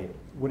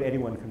would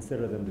anyone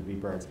consider them to be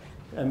birds.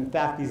 In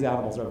fact, these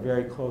animals are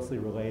very closely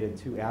related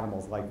to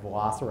animals like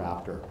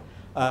Velociraptor.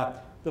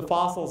 The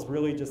fossils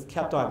really just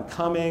kept on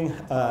coming.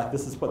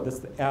 This is what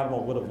this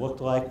animal would have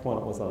looked like when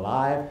it was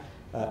alive,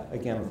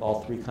 again, with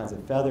all 3 kinds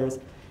of feathers.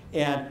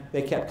 And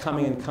they kept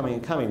coming and coming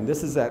and coming.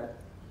 This is a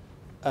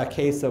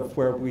case of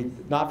where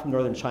not from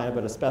northern China,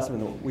 but a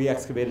specimen that we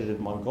excavated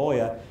in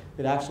Mongolia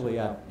that actually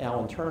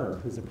Alan Turner,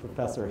 who's a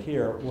professor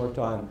here, worked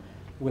on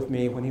with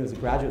me when he was a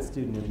graduate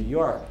student in New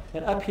York.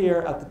 And up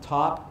here at the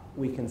top,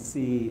 we can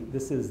see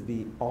this is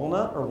the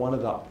ulna, or one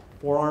of the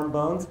forearm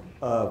bones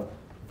of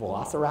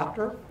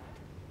Velociraptor.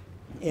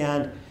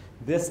 And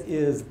this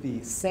is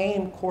the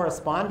same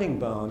corresponding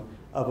bone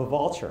of a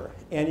vulture.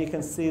 And you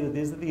can see that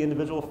these are the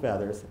individual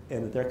feathers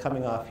and that they're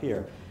coming off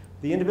here.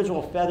 The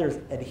individual feathers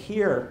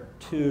adhere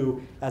to,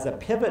 as a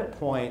pivot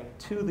point,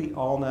 to the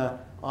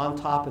ulna on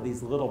top of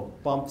these little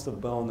bumps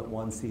of bone that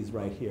one sees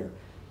right here.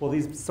 Well,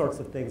 these sorts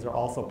of things are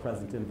also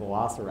present in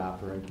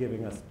Velociraptor, and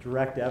giving us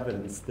direct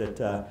evidence that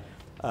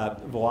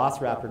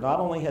Velociraptor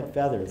not only had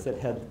feathers, it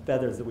had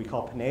feathers that we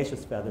call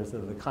pennaceous feathers,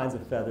 that are the kinds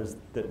of feathers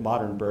that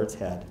modern birds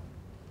had.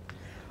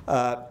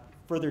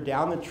 Further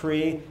down the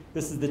tree,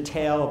 this is the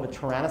tail of a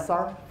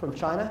tyrannosaur from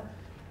China.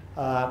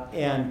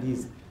 And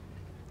these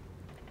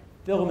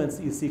filaments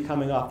that you see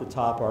coming off the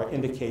top are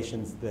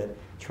indications that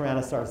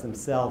tyrannosaurs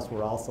themselves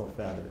were also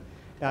feathered.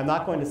 Now, I'm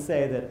not going to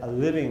say that a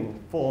living,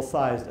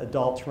 full-sized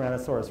adult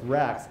Tyrannosaurus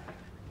rex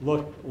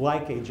looked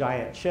like a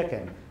giant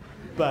chicken,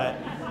 but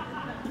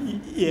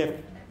if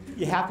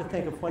you have to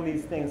think of when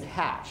these things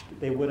hatched,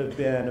 they would have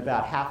been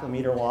about 1/2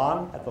 meter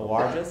long at the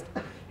largest.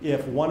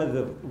 If one of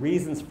the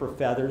reasons for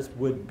feathers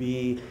would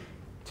be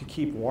to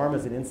keep warm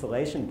as an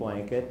insulation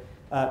blanket,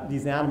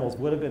 these animals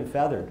would have been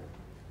feathered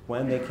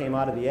when they came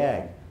out of the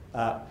egg.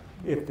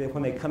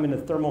 when they come into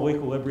thermal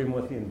equilibrium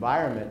with the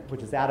environment,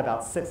 which is at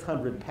about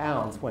 600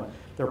 pounds, when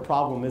their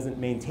problem isn't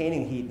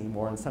maintaining heat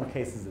anymore, in some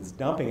cases it's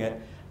dumping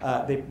it,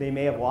 they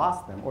may have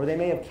lost them, or they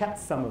may have kept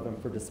some of them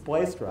for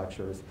display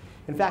structures.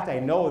 In fact, I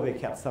know they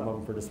kept some of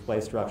them for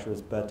display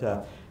structures, but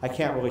I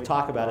can't really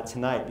talk about it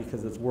tonight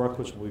because it's work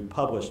which will be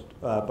published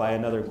by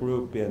another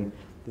group in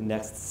the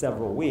next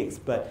several weeks.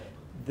 But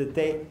that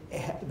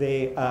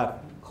they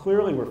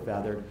clearly were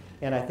feathered,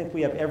 and I think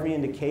we have every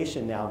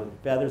indication now that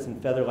feathers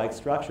and feather-like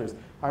structures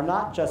are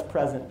not just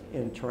present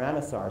in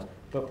Tyrannosaurs,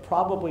 but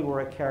probably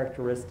were a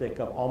characteristic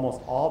of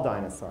almost all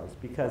dinosaurs,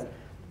 because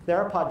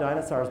theropod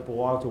dinosaurs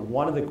belong to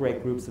one of the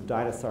great groups of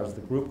dinosaurs,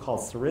 the group called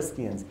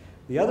Saurischians.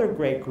 The other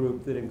great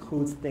group that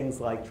includes things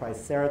like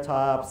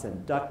Triceratops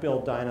and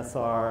duck-billed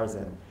dinosaurs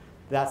and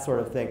that sort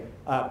of thing,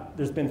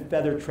 there's been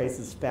feather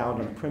traces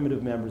found on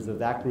primitive members of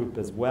that group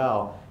as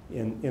well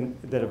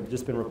that have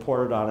just been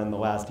reported on in the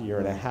last year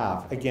and a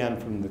half, again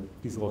from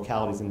these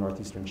localities in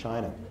northeastern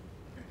China.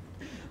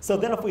 So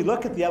then if we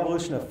look at the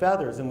evolution of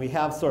feathers, and we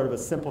have sort of a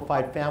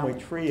simplified family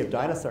tree of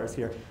dinosaurs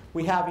here,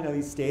 we have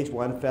these stage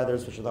 1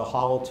 feathers, which are the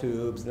hollow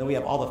tubes, and then we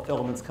have all the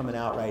filaments coming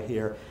out right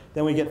here.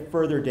 Then we get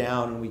further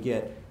down and we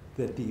get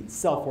the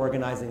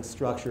self-organizing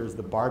structures,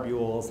 the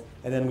barbules,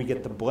 and then we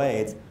get the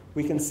blades.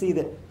 We can see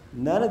that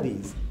none of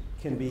these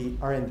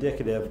are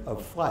indicative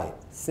of flight,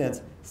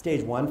 since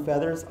stage 1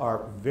 feathers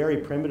are very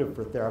primitive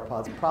for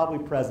theropods, probably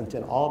present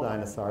in all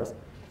dinosaurs.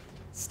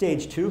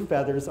 Stage 2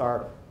 feathers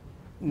are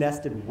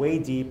nested way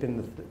deep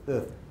in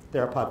the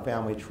theropod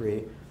family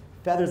tree.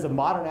 Feathers of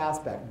modern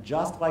aspect,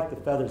 just like the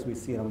feathers we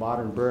see in a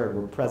modern bird,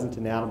 were present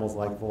in animals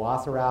like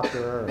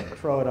Velociraptor and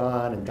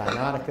Troodon and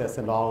Deinonychus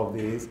and all of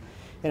these.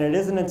 And it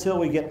isn't until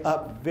we get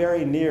up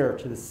very near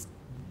to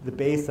the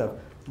base of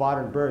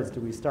modern birds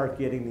do we start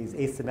getting these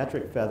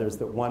asymmetric feathers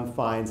that one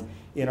finds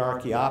in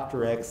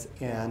Archaeopteryx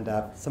and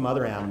some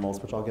other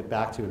animals, which I'll get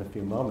back to in a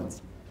few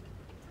moments.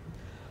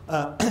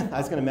 I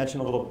was going to mention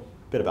a little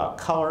bit about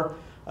color.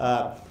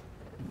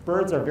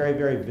 Birds are very,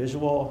 very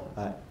visual.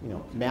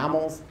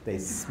 Mammals, they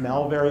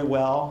smell very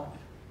well,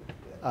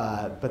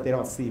 but they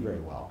don't see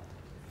very well.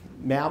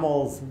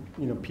 Mammals,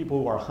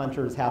 people who are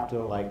hunters have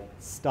to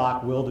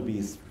stalk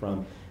wildebeest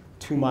from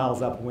 2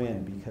 miles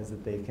upwind because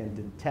that they can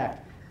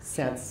detect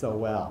scent so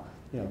well.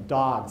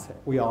 Dogs,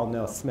 we all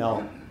know,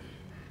 smell,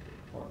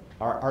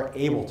 or are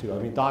able to. I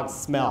mean, dogs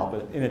smell,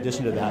 but in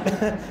addition to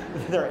that,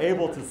 they're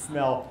able to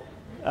smell,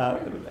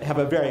 have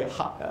a very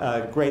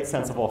great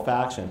sense of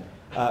olfaction.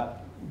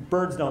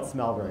 Birds don't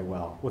smell very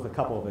well, with a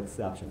couple of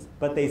exceptions,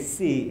 but they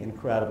see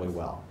incredibly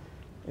well.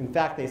 In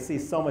fact, they see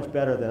so much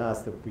better than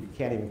us that we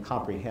can't even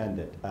comprehend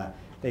it.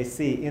 They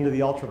see into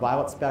the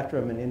ultraviolet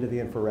spectrum and into the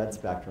infrared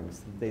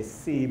spectrums. They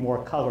see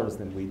more colors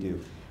than we do.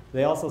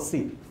 They also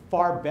see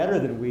far better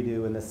than we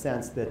do in the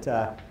sense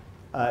that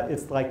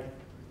it's like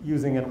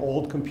using an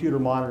old computer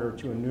monitor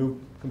to a new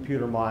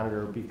computer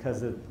monitor,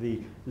 because of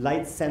the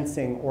light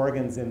sensing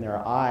organs in their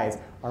eyes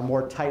are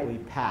more tightly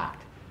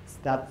packed. So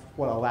that's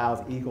what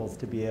allows eagles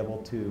to be able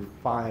to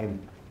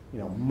find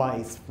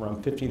mice from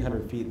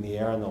 1,500 feet in the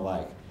air and the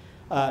like.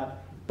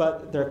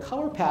 But their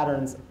color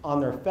patterns on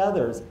their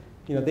feathers,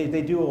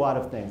 they do a lot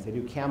of things. They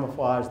do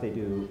camouflage. They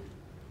do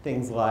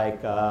things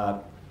like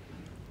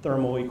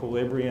thermal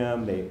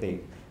equilibrium. They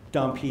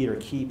dump heat or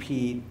keep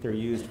heat. They're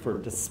used for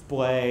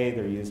display.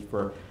 They're used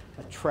for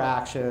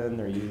attraction.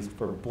 They're used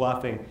for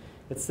bluffing,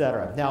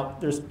 etc. Now,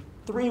 there's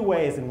 3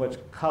 ways in which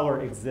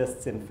color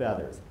exists in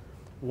feathers.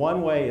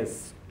 One way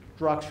is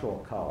structural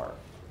color,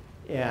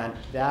 and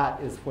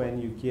that is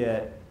when you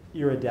get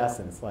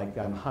iridescence, like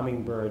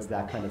hummingbirds,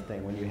 that kind of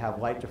thing, when you have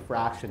light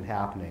diffraction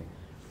happening.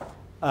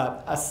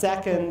 A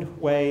second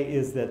way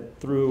is that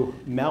through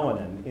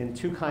melanin in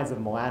 2 kinds of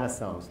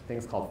melanosomes,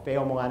 things called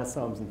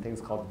pheomelanosomes and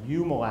things called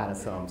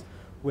eumelanosomes,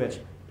 which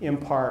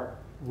impart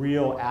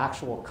real,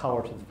 actual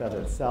color to the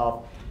feather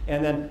itself.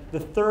 And then the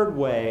third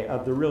way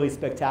of the really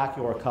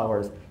spectacular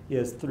colors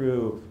is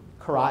through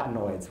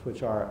carotenoids,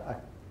 which are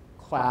a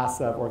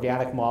class of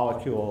organic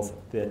molecules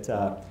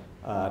that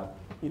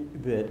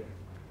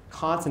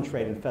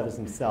concentrate in feathers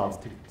themselves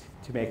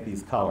to make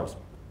these colors.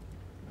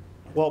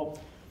 Well,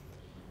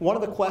 one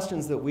of the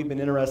questions that we've been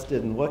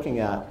interested in looking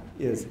at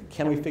is,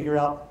 can we figure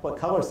out what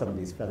color some of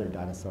these feathered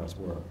dinosaurs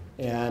were?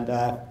 And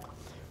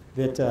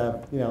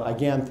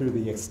again, through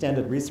the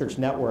extended research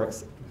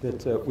networks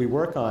that we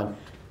work in,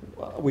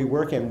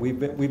 we've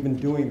been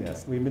doing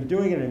this. We've been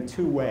doing it in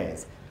 2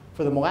 ways.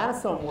 For the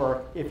melanosome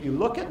work, if you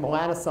look at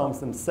melanosomes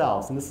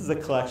themselves, and this is a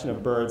collection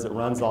of birds that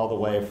runs all the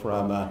way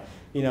from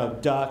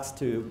ducks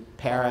to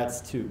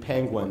parrots to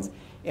penguins,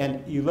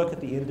 and you look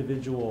at the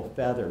individual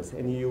feathers,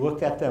 and you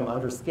look at them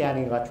under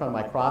scanning electron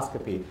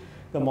microscopy,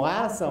 the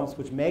melanosomes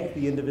which make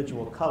the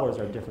individual colors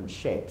are different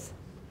shapes.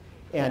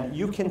 And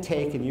you can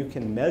take and you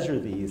can measure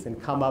these and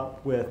come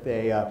up with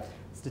a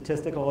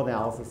statistical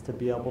analysis to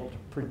be able to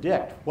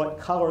predict what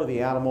color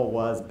the animal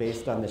was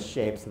based on the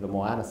shapes of the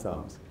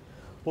melanosomes.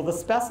 Well, the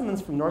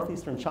specimens from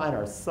northeastern China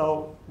are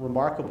so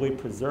remarkably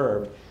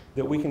preserved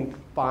that we can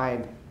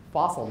find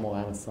fossil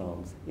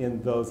melanosomes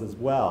in those as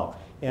well.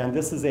 And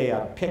this is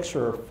a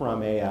picture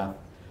from a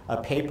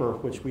paper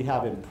which we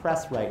have in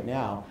press right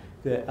now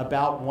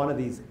about one of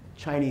these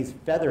Chinese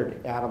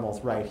feathered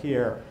animals right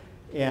here.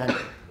 And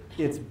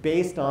it's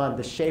based on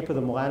the shape of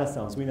the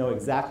melanosomes. We know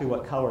exactly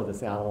what color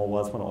this animal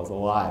was when it was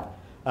alive.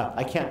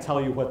 I can't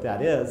tell you what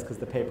that is because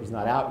the paper's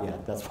not out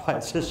yet. That's why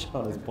it's just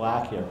shown as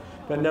black here.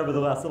 But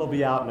nevertheless, it'll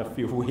be out in a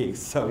few weeks,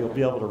 so you'll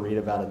be able to read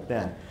about it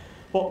then.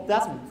 Well,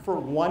 that's for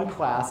one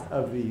class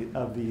of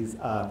these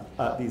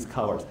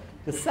colors.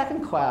 The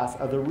second class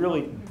are the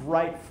really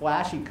bright,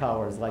 flashy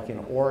colors, like in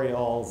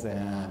orioles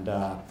and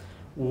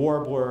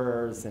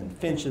warblers and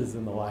finches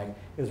and the like,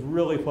 is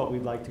really what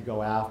we'd like to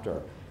go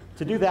after.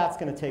 To do that, it's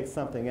going to take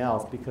something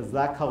else, because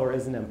that color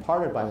isn't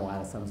imparted by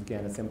melanosomes.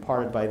 Again, it's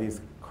imparted by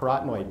these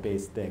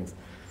carotenoid-based things.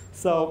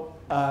 So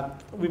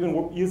we've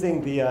been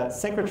using the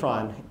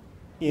synchrotron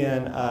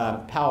in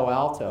Palo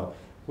Alto,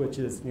 which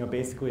is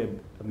basically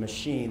a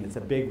machine. It's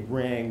a big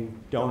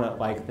ring,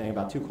 donut-like thing,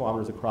 about 2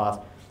 kilometers across,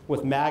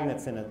 with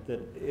magnets in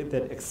it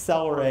that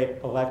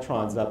accelerate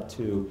electrons up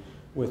to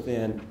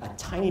within a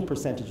tiny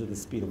percentage of the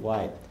speed of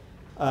light.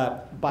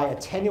 By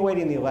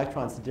attenuating the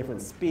electrons to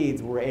different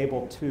speeds, we're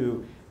able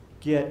to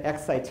get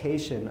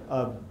excitation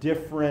of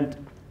different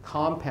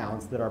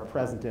compounds that are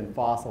present in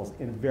fossils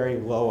in very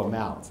low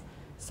amounts.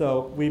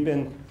 So we've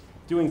been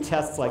doing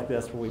tests like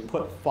this where we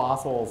put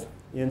fossils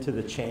into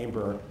the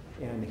chamber,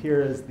 and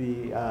here is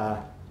the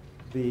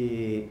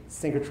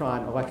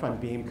synchrotron electron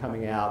beam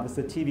coming out. This is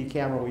a TV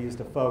camera we use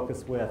to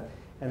focus with,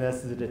 and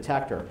this is a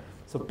detector.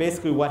 So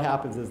basically what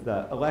happens is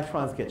the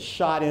electrons get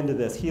shot into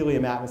this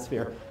helium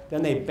atmosphere,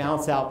 then they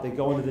bounce out, they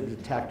go into the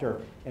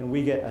detector, and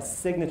we get a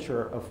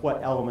signature of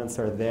what elements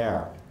are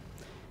there.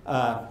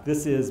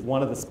 This is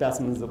one of the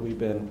specimens that we've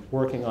been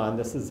working on.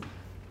 This is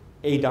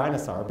a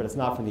dinosaur, but it's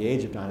not from the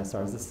age of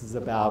dinosaurs. This is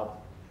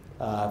about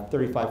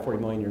 35, 40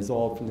 million years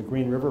old, from the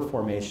Green River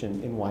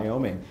Formation in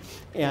Wyoming.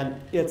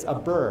 And it's a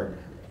bird,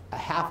 a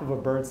half of a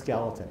bird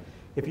skeleton.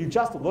 If you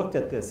just looked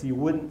at this, you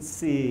wouldn't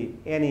see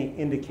any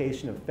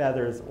indication of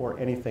feathers or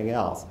anything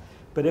else.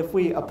 But if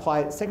we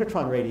apply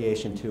synchrotron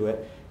radiation to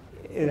it,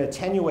 it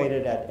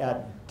attenuated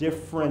at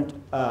different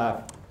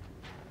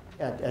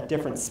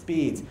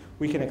speeds,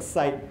 we can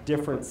excite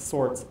different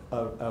sorts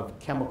of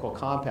chemical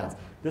compounds.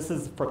 This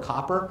is for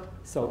copper,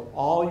 so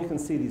all you can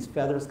see these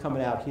feathers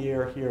coming out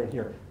here, here, and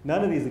here.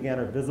 None of these, again,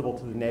 are visible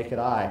to the naked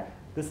eye.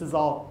 This is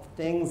all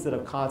things that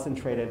have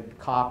concentrated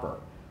copper.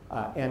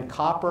 And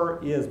copper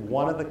is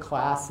one of the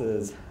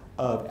classes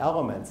of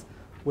elements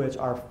which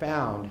are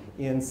found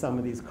in some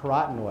of these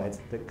carotenoids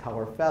that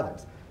color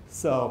feathers.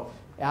 So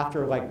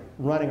after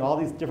running all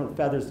these different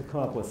feathers to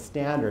come up with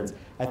standards,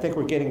 I think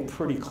we're getting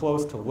pretty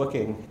close to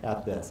looking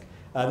at this.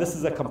 This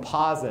is a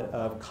composite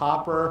of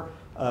copper,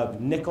 of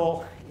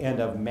nickel, and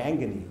of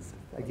manganese.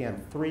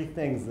 Again, 3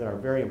 things that are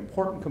very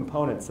important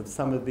components of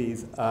some of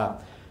these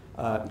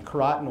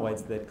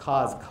carotenoids that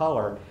cause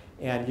color,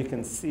 and you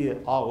can see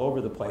it all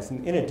over the place.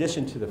 And in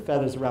addition to the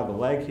feathers around the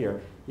leg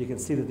here, you can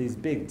see that these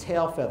big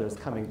tail feathers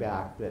coming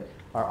back that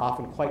are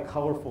often quite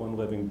colorful in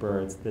living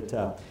birds,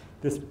 that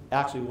this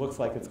actually looks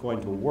like it's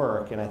going to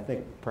work, and I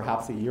think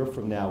perhaps a year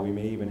from now we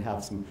may even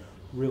have some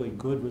really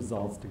good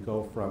results to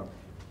go from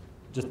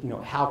just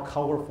how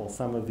colorful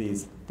some of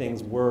these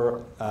things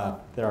were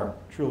that are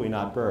truly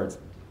not birds.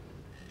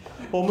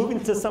 Well, moving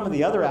to some of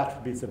the other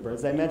attributes of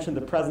birds, I mentioned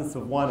the presence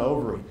of 1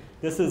 ovary.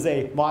 This is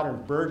a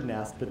modern bird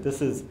nest, but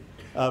this is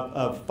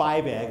of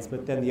 5 eggs,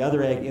 but then the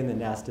other egg in the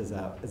nest is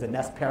a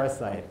nest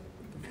parasite,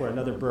 where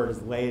another bird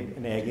has laid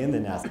an egg in the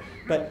nest.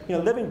 But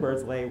living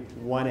birds lay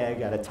 1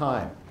 egg at a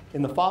time.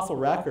 In the fossil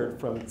record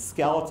from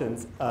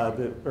skeletons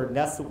or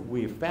nests that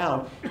we've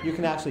found, you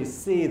can actually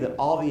see that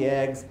all the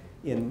eggs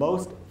in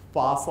most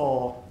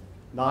fossil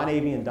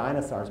non-avian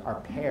dinosaurs are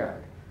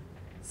paired.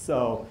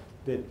 So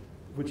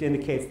which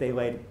indicates they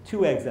laid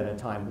 2 eggs at a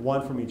time,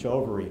 1 from each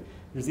ovary.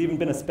 There's even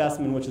been a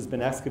specimen which has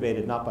been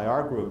excavated, not by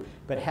our group,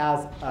 but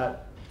has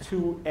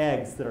 2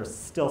 eggs that are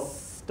still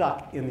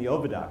stuck in the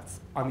oviducts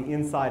on the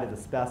inside of the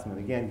specimen,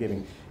 again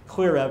giving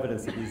clear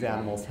evidence that these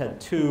animals had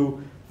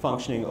 2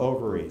 functioning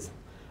ovaries.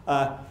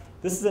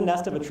 This is a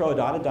nest of a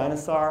Troodonta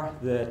dinosaur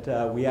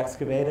that we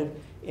excavated,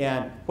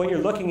 and what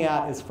you're looking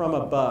at is from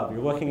above.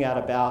 You're looking at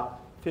about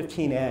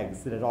 15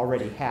 eggs that had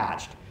already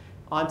hatched.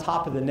 On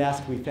top of the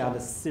nest, we found a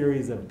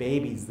series of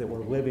babies that were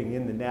living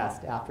in the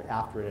nest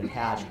after it had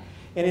hatched.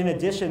 And in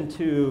addition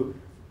to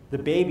the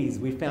babies,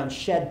 we found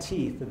shed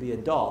teeth of the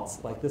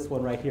adults, like this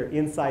one right here,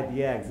 inside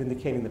the eggs,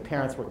 indicating the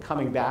parents were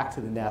coming back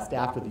to the nest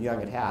after the young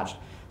had hatched.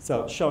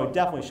 So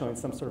definitely showing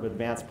some sort of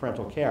advanced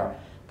parental care.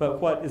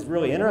 But what is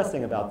really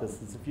interesting about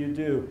this is if you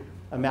do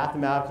a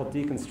mathematical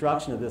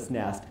deconstruction of this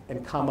nest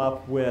and come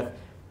up with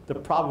the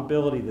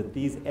probability that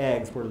these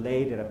eggs were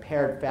laid in a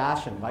paired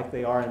fashion, like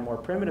they are in more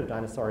primitive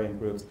dinosaurian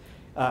groups,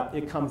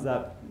 it comes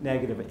up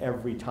negative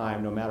every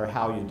time, no matter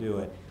how you do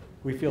it.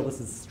 We feel this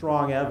is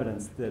strong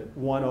evidence that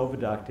 1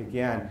 oviduct,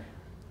 again,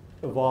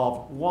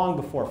 evolved long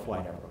before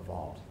flight ever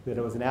evolved, that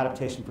it was an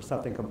adaptation for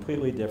something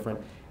completely different,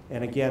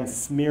 and again,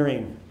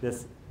 smearing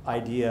this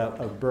idea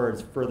of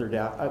birds further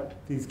down,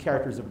 these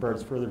characters of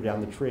birds further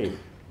down the tree.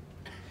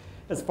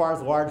 As far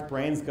as large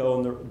brains go,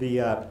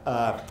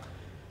 and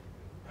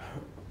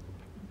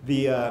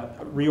the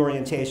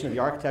reorientation of the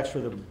architecture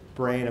of the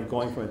brain of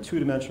going from a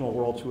two-dimensional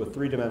world to a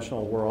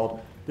three-dimensional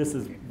world. This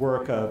is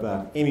work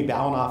of Amy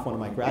Balanoff, one of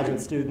my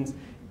graduate students.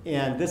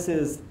 And this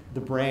is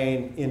the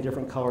brain in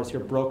different colors here,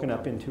 broken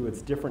up into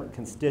its different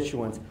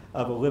constituents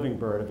of a living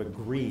bird, of a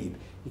grebe.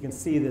 You can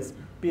see this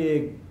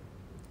big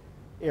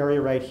area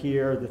right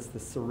here, that's the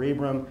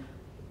cerebrum,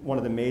 one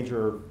of the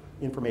major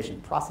information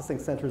processing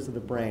centers of the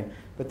brain.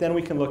 But then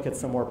we can look at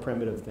some more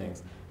primitive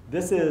things.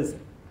 This is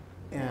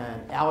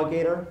an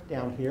alligator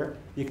down here.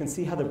 You can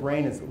see how the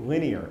brain is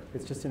linear.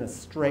 It's just in a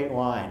straight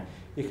line.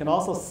 You can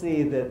also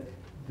see that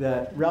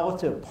the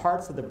relative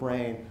parts of the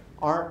brain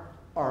are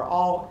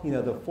all,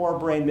 the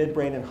forebrain,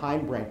 midbrain, and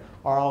hindbrain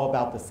are all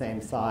about the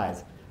same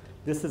size.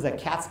 This is a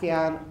CAT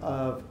scan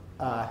of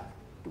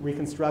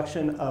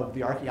reconstruction of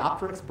the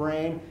Archaeopteryx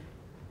brain.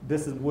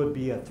 This would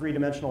be a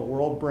three-dimensional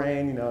world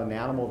brain, an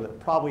animal that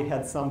probably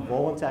had some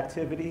volant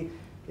activity.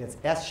 It's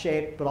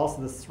S-shaped, but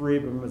also the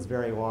cerebrum is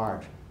very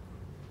large.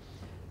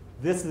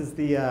 This is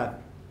the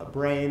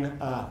brain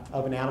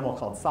of an animal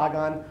called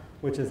Sagon,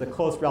 which is a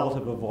close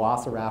relative of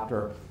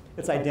Velociraptor.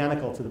 It's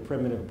identical to the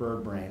primitive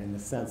bird brain in the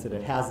sense that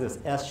it has this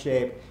S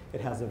shape, it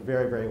has a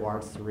very, very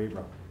large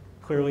cerebrum.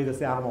 Clearly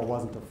this animal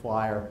wasn't a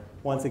flyer.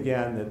 Once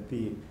again, that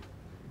the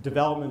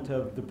development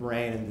of the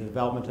brain and the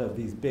development of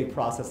these big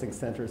processing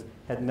centers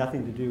had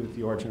nothing to do with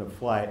the origin of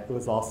flight. It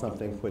was all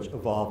something which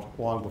evolved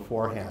long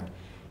beforehand.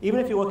 Even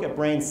if you look at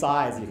brain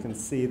size, you can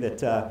see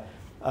that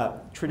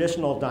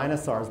traditional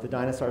dinosaurs, the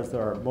dinosaurs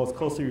that are most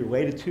closely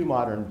related to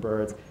modern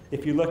birds,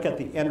 if you look at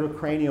the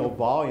endocrinial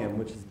volume,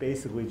 which is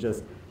basically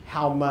just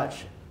how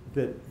much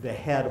the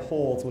head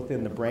holds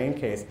within the brain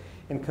case,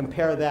 and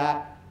compare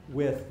that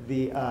with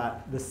the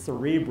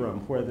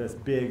cerebrum, where this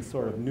big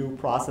sort of new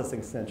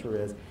processing center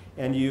is,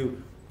 and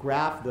you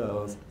graph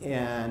those,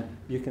 and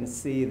you can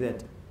see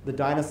that the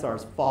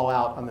dinosaurs fall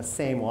out on the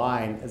same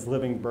line as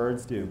living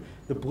birds do.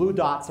 The blue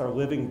dots are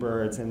living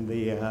birds, and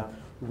the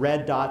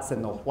red dots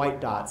and the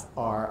white dots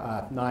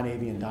are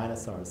non-avian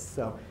dinosaurs.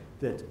 So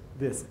that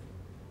this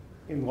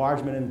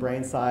enlargement in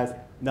brain size,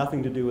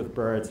 nothing to do with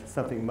birds,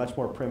 something much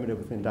more primitive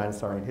within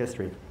dinosaurian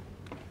history.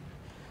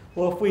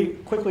 Well, if we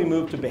quickly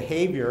move to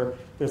behavior,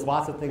 there's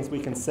lots of things we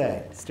can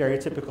say.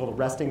 Stereotypical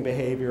resting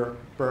behavior,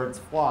 birds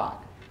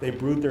flock, they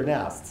brood their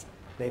nests,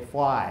 they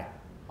fly.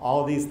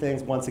 All of these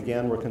things, once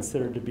again, were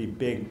considered to be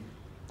big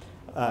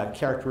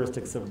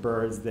characteristics of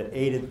birds that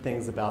aided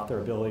things about their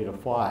ability to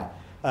fly.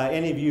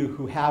 Any of you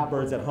who have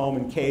birds at home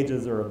in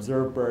cages or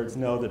observe birds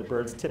know that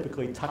birds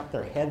typically tuck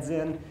their heads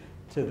in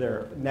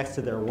to next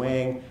to their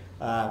wing.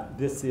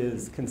 This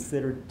is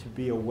considered to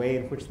be a way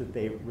in which that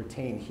they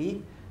retain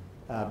heat.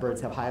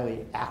 Birds have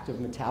highly active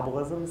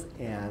metabolisms,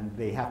 and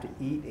they have to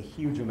eat a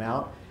huge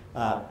amount.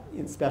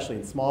 Especially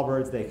in small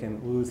birds, they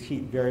can lose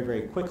heat very,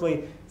 very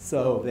quickly,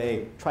 so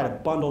they try to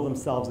bundle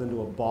themselves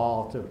into a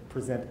ball to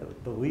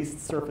present the least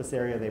surface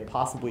area they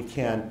possibly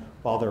can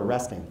while they're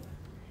resting.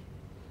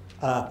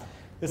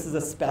 This is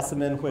a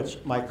specimen which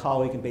my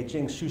colleague in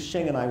Beijing, Xu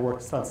Xing, and I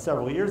worked on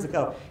several years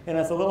ago, and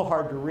it's a little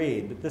hard to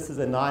read, but this is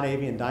a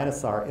non-avian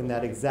dinosaur in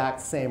that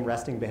exact same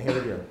resting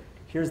behavior.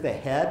 Here's the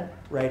head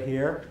right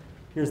here,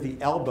 here's the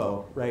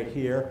elbow right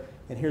here,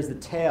 and here's the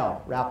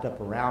tail wrapped up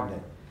around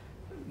it.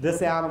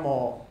 This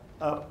animal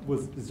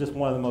is just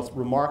one of the most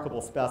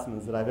remarkable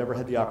specimens that I've ever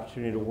had the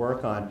opportunity to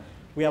work on.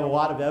 We have a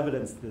lot of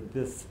evidence that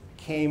this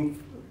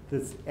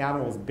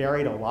animal was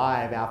buried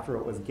alive after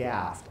it was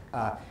gassed.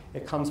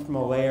 It comes from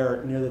a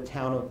layer near the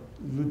town of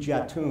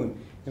Lujiatun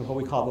in what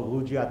we call the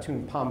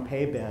Lujiatun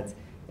Pompeii beds.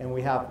 And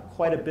we have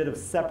quite a bit of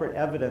separate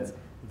evidence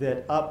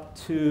that up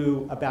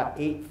to about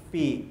 8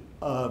 feet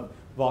of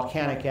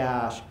volcanic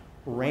ash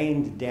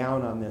rained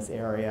down on this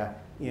area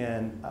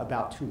in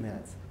about 2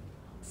 minutes.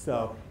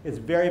 So it's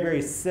very,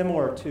 very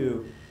similar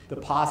to the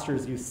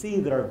postures you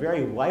see that are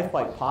very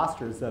lifelike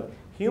postures of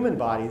human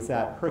bodies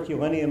at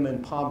Herculaneum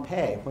in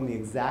Pompeii when the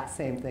exact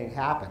same thing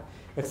happened,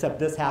 except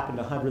this happened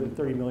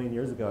 130 million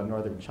years ago in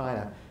northern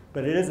China.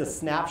 But it is a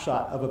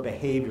snapshot of a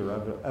behavior,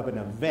 of an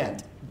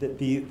event that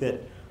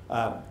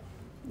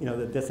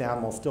this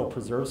animal still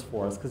preserves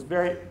for us, because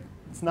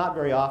it's not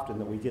very often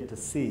that we get to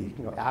see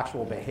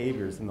actual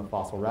behaviors in the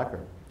fossil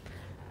record.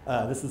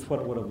 This is what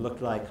it would have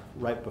looked like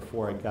right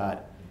before it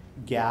got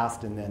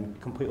gassed and then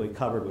completely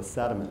covered with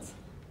sediments.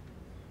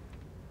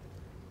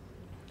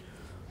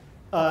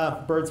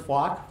 Birds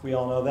flock, we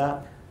all know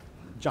that.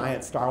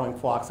 Giant starling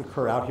flocks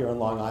occur out here on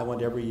Long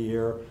Island every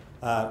year.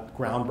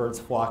 Ground birds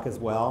flock as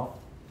well.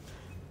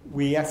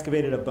 We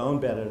excavated a bone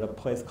bed at a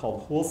place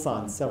called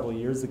Hulsan several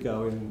years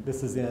ago, and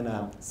this is in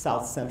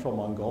south central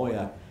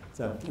Mongolia.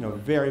 It's a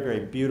very,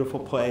 very beautiful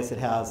place. It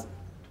has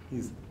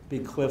these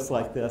big cliffs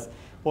like this.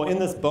 Well, in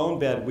this bone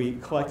bed, we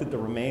collected the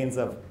remains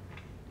of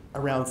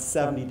around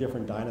 70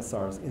 different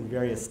dinosaurs in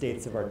various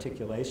states of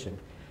articulation.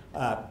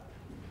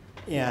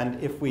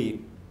 And if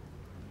we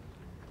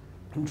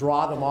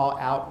draw them all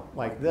out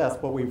like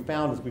this, what we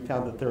found is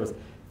that there was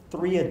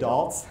 3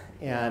 adults,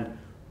 and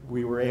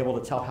we were able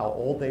to tell how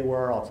old they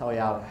were. I'll tell you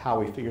how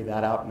we figured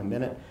that out in a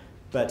minute.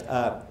 But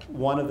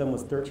one of them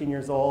was 13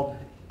 years old.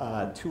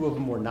 2 of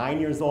them were 9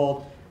 years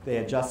old. They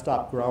had just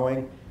stopped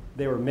growing.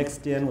 They were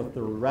mixed in with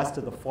the rest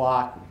of the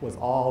flock, was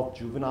all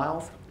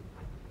juveniles,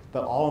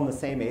 but all in the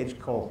same age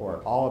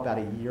cohort, all about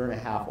 1.5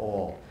 years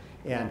old.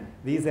 And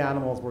these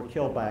animals were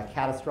killed by a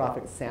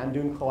catastrophic sand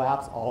dune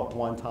collapse all at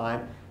one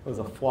time. It was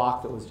a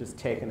flock that was just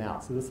taken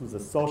out. So this was a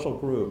social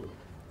group,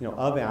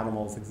 of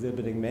animals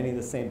exhibiting many of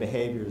the same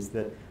behaviors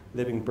that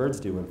living birds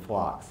do in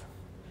flocks.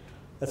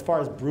 As far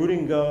as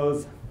brooding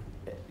goes,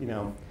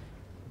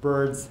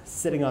 birds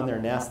sitting on their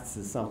nests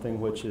is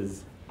something which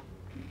is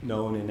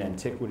known in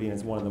antiquity and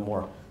is one of the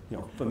more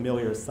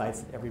familiar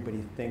sights that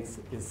everybody thinks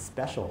is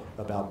special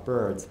about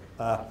birds.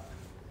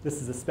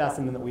 This is a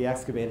specimen that we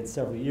excavated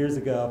several years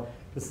ago.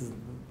 This is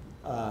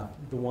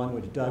the one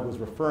which Doug was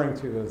referring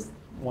to as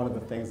one of the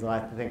things that I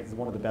think is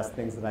one of the best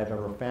things that I've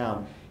ever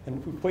found.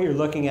 And what you're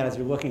looking at is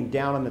you're looking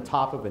down on the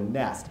top of a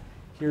nest.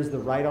 Here's the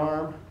right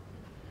arm.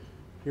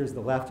 Here's the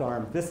left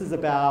arm. This is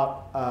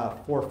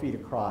about 4 feet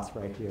across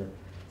right here.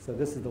 So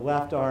this is the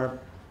left arm.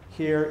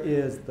 Here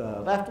is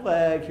the left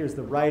leg. Here's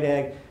the right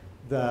egg.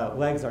 The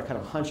legs are kind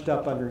of hunched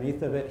up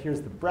underneath of it.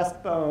 Here's the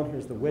breastbone.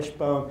 Here's the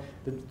wishbone.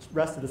 The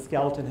rest of the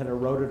skeleton had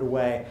eroded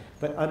away,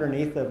 but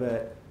underneath of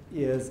it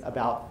is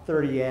about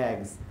 30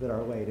 eggs that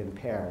are laid in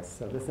pairs.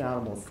 So this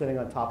animal is sitting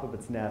on top of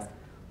its nest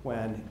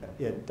when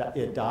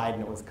it died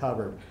and it was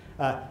covered.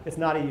 It's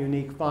not a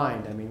unique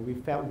find. I mean,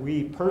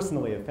 we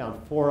personally have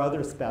found 4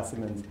 other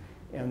specimens,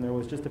 and there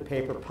was just a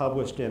paper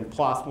published in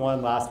PLOS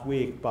One last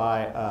week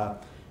by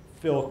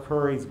Phil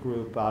Curry's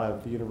group out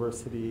of the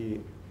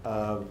University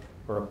of,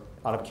 or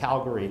out of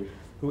Calgary,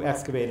 who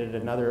excavated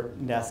another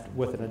nest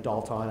with an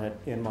adult on it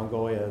in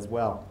Mongolia as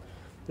well.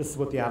 This is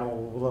what the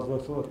animal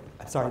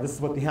this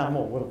is what the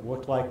animal would have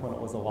looked like when it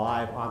was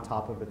alive on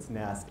top of its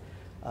nest.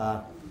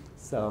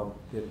 So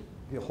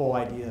the whole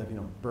idea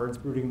of birds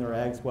brooding their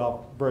eggs,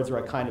 well, birds are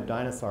a kind of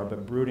dinosaur,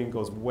 but brooding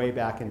goes way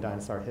back in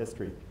dinosaur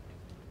history.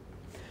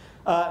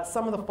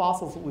 Some of the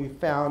fossils that we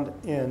found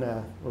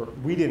or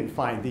we didn't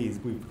find these,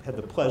 we've had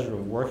the pleasure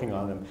of working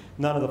on them.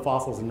 None of the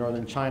fossils in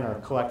northern China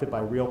are collected by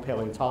real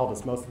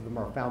paleontologists. Most of them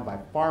are found by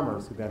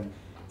farmers who then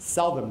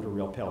sell them to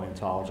real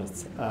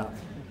paleontologists.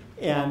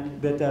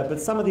 But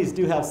some of these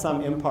do have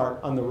some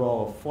impart on the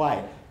role of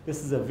flight.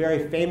 This is a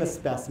very famous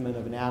specimen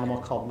of an animal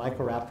called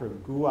Microraptor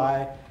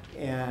gui,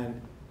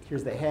 and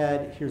here's the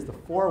head, here's the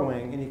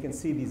forewing, and you can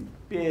see these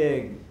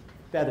big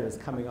feathers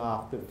coming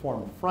off that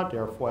form the front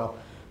airfoil.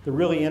 The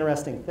really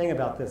interesting thing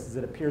about this is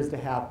it appears to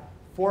have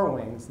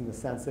forewings in the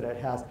sense that it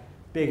has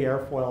big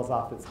airfoils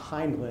off its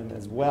hind limb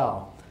as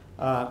well.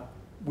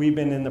 We've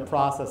been in the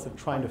process of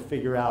trying to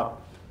figure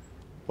out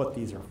what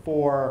these are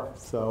for.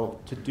 So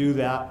to do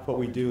that, what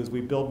we do is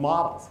we build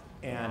models.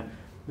 And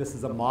this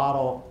is a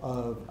model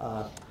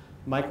of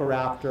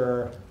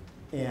Microraptor,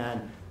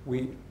 and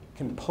we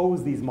can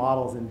pose these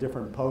models in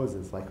different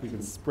poses. Like we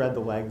can spread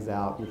the legs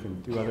out, we can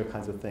do other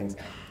kinds of things.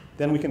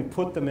 Then we can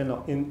put them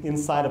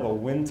inside of a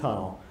wind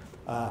tunnel.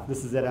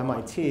 This is at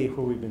MIT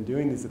where we've been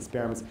doing these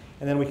experiments.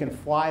 And then we can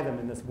fly them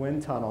in this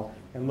wind tunnel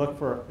and look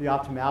for the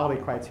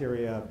optimality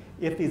criteria of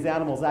if these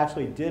animals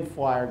actually did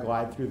fly or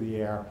glide through the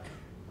air,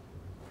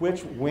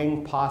 which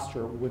wing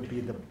posture would be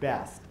the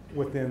best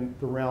within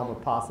the realm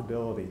of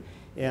possibility.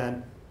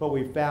 And what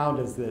we found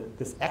is that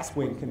this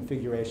X-wing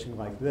configuration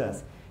like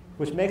this,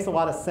 which makes a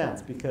lot of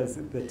sense because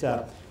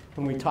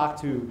when we talk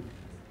to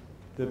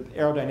the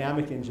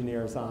aerodynamic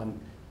engineers on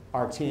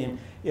our team,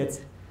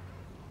 this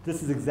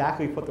is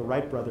exactly what the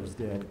Wright brothers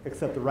did,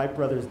 except the Wright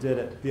brothers did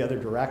it the other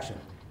direction.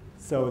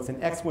 So it's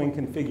an X-wing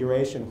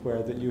configuration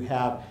where that you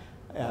have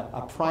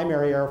a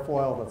primary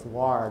airfoil that's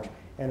large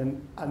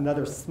and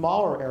another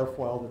smaller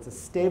airfoil that's a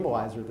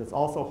stabilizer that's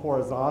also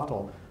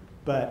horizontal,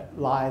 but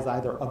lies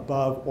either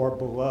above or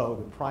below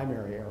the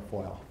primary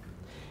airfoil.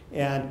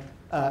 And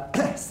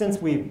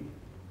since we've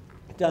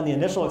done the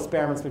initial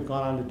experiments, we've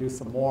gone on to do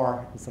some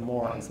more and some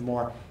more and some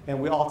more,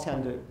 and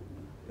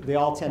they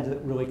all tend to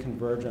really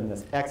converge on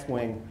this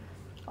X-wing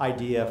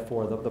idea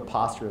for the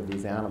posture of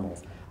these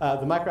animals.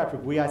 The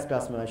Microraptor gui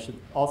specimen, I should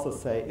also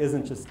say,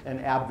 isn't just an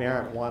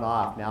aberrant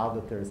one-off. Now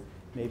that there's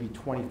maybe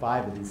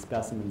 25 of these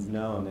specimens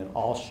known, and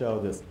all show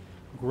this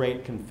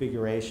great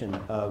configuration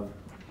of,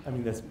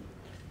 this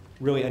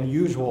really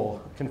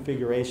unusual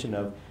configuration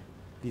of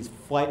these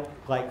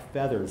flight-like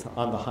feathers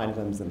on the hind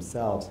limbs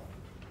themselves.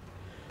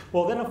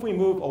 Well, then if we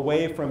move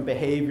away from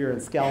behavior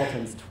and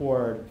skeletons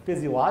toward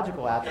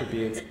physiological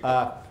attributes,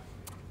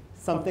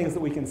 some things that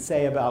we can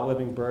say about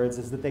living birds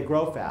is that they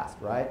grow fast,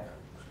 right?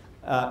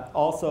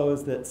 Also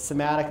is that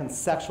somatic and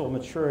sexual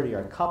maturity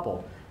are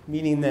coupled,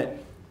 meaning that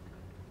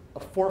a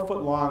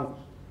 4-foot-long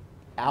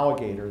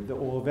alligator that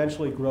will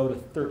eventually grow to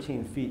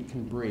 13 feet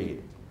can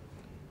breed.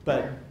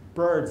 But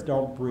birds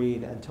don't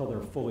breed until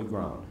they're fully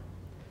grown.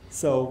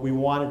 So we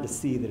wanted to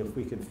see that if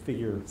we could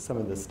figure some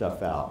of this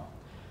stuff out.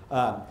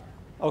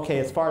 Okay,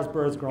 as far as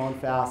birds growing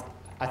fast,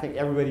 I think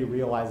everybody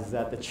realizes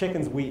that the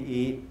chickens we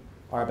eat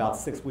are about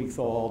 6 weeks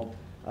old.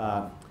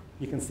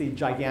 you can see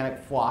gigantic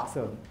flocks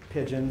of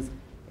pigeons,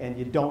 and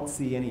you don't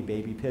see any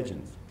baby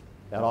pigeons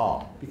at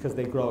all because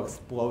they grow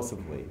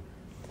explosively.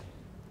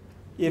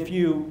 If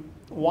you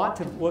want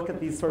to look at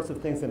these sorts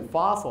of things in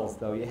fossils,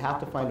 though, you have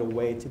to find a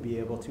way to be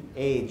able to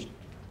age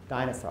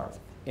dinosaurs.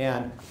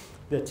 And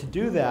to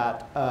do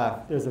that,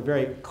 there's a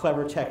very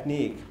clever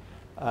technique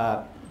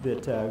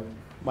that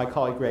my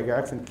colleague Greg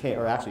Erickson came,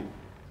 or actually,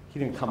 he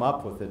didn't come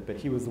up with it, but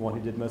he was the one who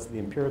did most of the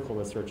empirical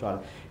research on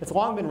it. It's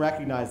long been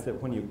recognized that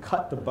when you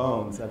cut the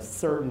bones of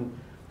certain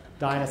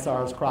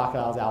dinosaurs,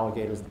 crocodiles,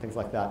 alligators, and things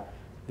like that,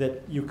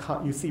 that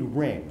you see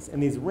rings.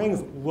 And these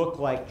rings look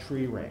like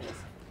tree rings.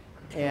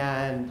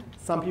 And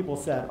some people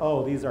said,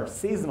 oh, these are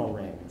seasonal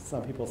rings.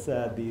 Some people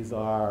said these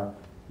are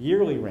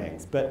yearly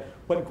rings. But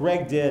what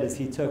Greg did is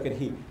he took and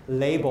he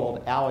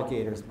labeled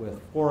alligators with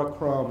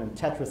fluorochrome and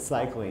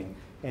tetracycline.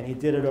 And he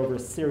did it over a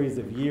series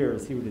of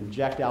years. He would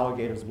inject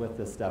alligators with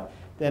this stuff.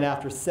 Then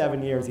after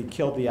 7 years, he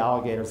killed the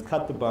alligators,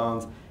 cut the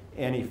bones,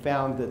 and he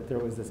found that there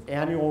was this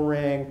annual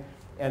ring,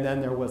 and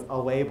then there was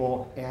a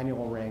label,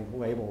 annual ring,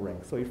 label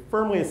ring. So he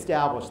firmly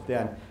established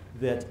then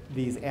that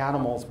these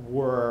animals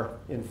were,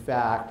 in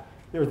fact,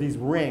 these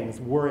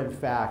rings were, in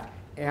fact,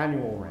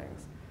 annual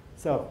rings.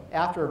 So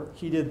after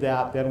he did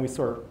that, then we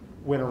sort of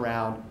went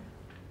around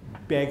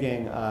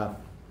begging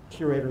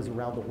curators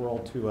around the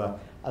world to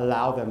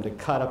allow them to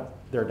cut up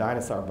their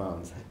dinosaur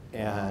bones.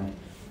 And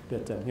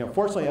that,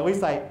 fortunately, at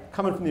least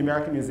coming from the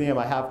American Museum,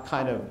 I have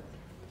kind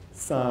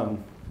of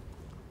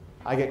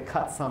I get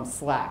cut some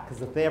slack,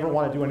 because if they ever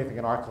want to do anything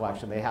in our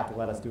collection, they have to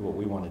let us do what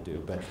we want to do.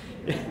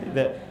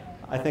 But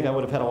I think I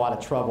would have had a lot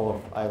of trouble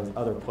if I was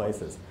other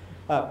places.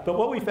 But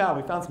what we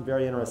found some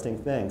very interesting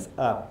things.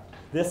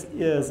 This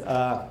is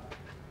a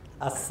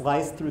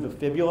slice through the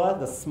fibula,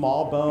 the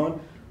small bone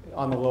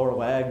on the lower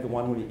leg, the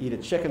one when you eat a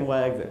chicken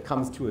leg that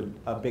comes to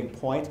a big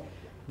point.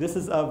 This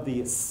is of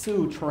the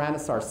Sioux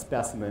Tyrannosaur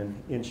specimen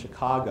in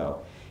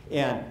Chicago.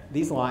 And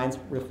these lines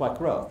reflect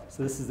growth.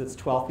 So this is its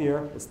 12th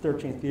year, its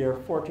 13th year,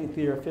 14th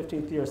year,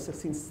 15th year,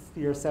 16th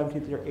year,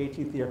 17th year,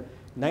 18th year,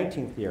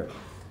 19th year.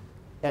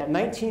 At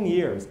 19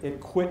 years, it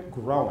quit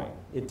growing.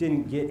 It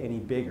didn't get any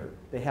bigger.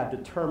 They have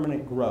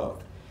determinate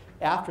growth.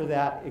 After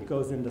that, it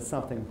goes into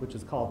something which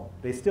is called,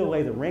 they still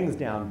lay the rings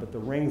down, but the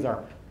rings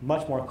are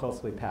much more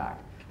closely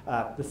packed.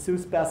 The Sioux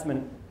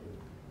specimen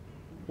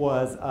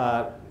was,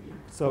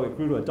 so it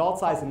grew to adult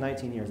size in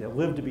 19 years. It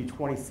lived to be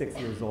 26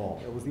 years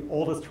old. It was the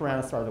oldest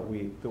tyrannosaur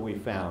that we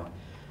found.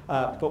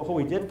 But what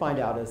we did find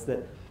out is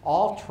that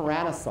all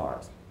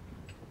Tyrannosaurus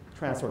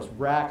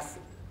rex,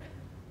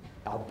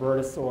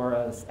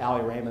 Albertosaurus,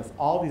 Aliramus,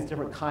 all these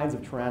different kinds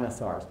of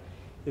Tyrannosaurs,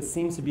 it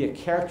seems to be a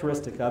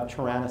characteristic of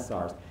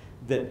Tyrannosaurs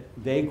that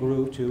they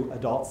grew to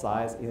adult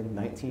size in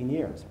 19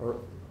 years, or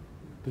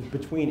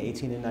between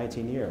 18 and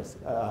 19 years.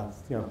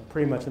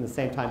 Pretty much in the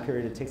same time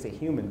period it takes a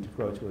human to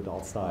grow to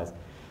adult size.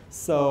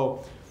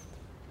 So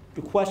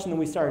the question that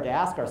we started to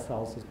ask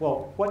ourselves is,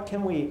 well, what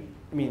can we,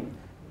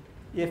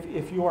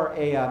 if you are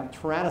a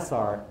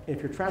Tyrannosaur,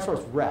 if you're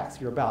Tyrannosaurus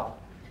rex, you're about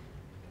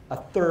a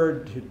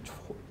third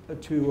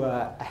to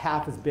a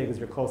half as big as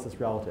your closest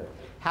relative.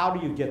 How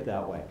do you get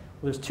that way?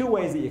 Well, there's two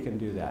ways that you can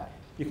do that.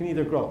 You can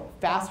either grow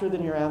faster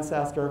than your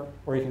ancestor,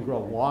 or you can grow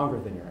longer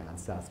than your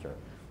ancestor.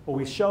 Well,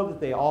 we showed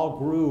that they all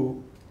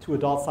grew to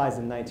adult size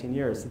in 19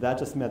 years, so that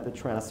just meant that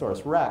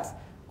Tyrannosaurus rex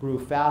grew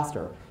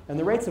faster. And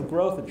the rates of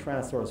growth in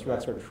Tyrannosaurus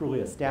rex are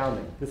truly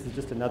astounding. This is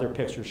just another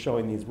picture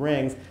showing these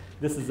rings.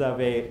 This is of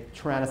a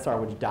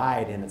Tyrannosaur which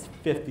died in its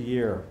 5th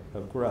year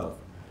of growth.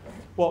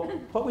 Well,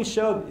 what we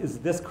showed is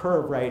this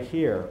curve right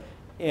here.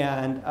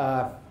 And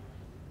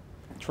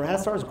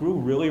Tyrannosaurs grew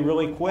really,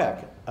 really quick.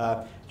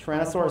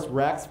 Tyrannosaurus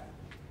rex,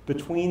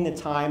 between the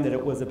time that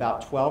it was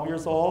about 12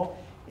 years old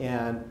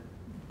and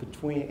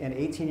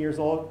 18 years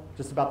old,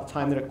 just about the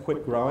time that it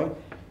quit growing,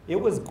 it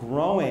was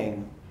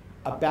growing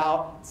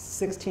about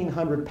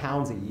 1,600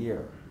 pounds a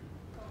year.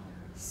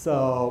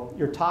 So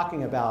you're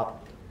talking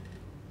about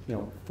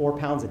 4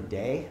 pounds a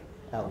day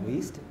at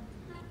least.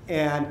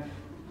 And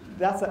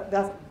that's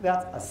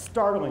a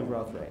startling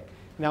growth rate.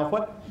 Now,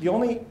 the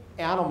only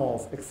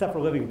animals, except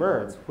for living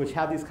birds, which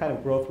have these kind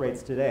of growth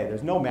rates today,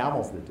 there's no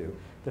mammals that do.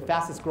 The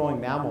fastest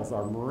growing mammals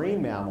are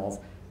marine mammals,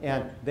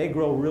 and they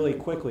grow really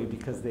quickly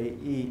because they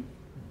eat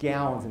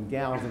gallons and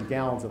gallons and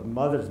gallons of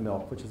mother's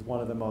milk, which is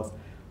one of the most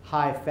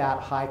high-fat,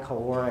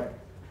 high-caloric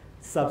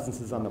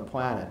substances on the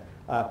planet.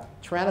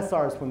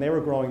 Tyrannosaurs, when they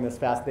were growing this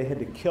fast, they had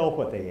to kill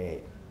what they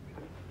ate.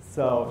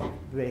 So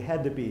they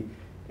had to be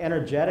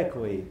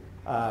energetically,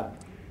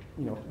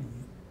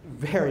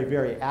 very,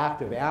 very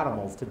active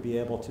animals to be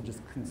able to just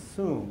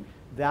consume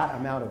that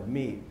amount of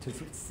meat to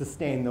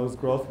sustain those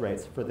growth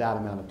rates for that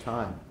amount of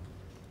time.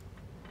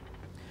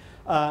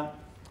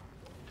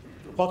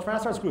 While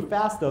Tyrannosaurs grew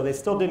fast, though, they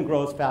still didn't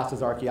grow as fast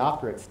as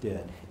Archaeopteryx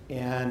did.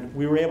 And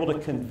we were able to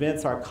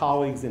convince our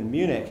colleagues in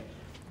Munich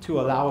to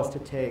allow us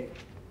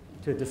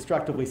to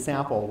destructively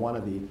sample one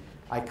of the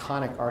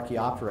iconic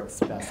Archaeopteryx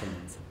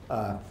specimens.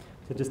 To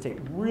just take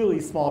really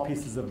small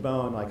pieces of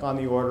bone, like on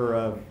the order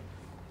of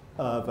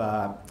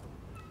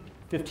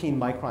 15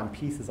 micron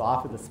pieces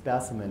off of the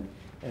specimen,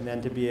 and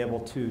then to be able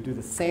to do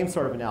the same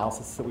sort of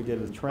analysis that we did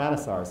with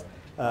Tyrannosaurs.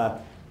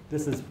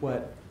 This is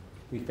what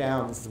we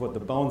found. This is what the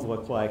bones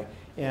look like.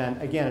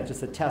 And again, it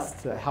just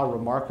attests to how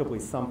remarkably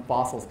some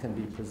fossils can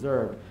be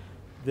preserved,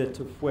 that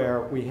to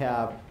where we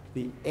have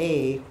the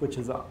A, which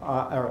is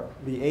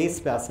the A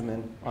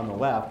specimen on the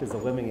left is a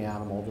living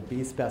animal. The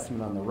B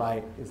specimen on the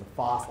right is a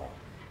fossil.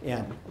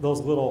 And those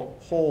little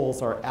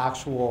holes are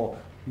actual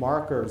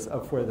markers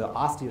of where the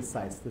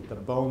osteocytes, that the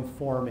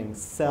bone-forming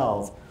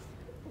cells,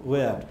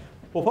 lived.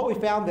 Well, what we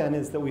found then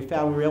is that we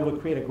were able to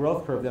create a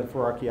growth curve then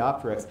for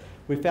Archaeopteryx.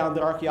 We found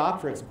that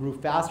Archaeopteryx grew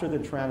faster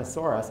than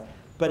Tyrannosaurus,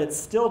 but it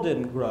still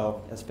didn't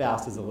grow as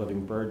fast as a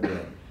living bird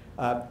did.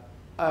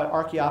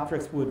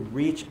 Archaeopteryx would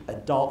reach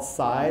adult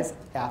size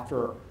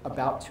after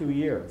about 2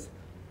 years.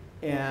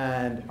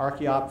 And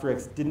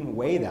Archaeopteryx didn't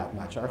weigh that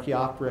much.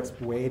 Archaeopteryx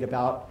weighed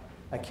about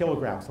a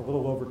kilogram, so a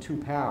little over 2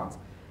 pounds.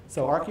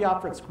 So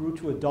Archaeopteryx grew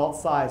to adult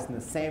size in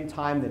the same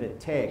time that it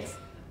takes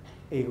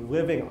a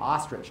living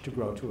ostrich to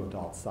grow to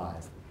adult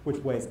size, which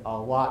weighs a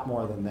lot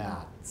more than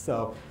that.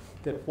 So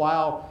that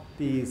while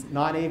these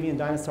non-avian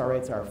dinosaur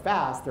rates are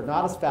fast, they're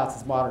not as fast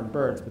as modern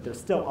birds, but they're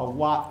still a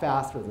lot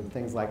faster than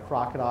things like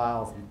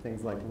crocodiles and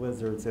things like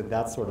lizards and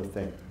that sort of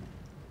thing.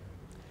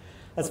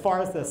 As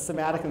far as the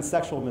somatic and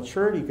sexual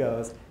maturity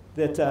goes,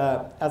 that,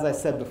 as I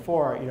said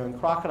before, in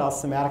crocodiles,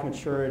 somatic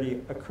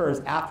maturity occurs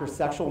after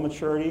sexual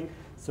maturity,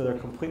 so they're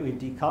completely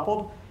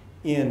decoupled.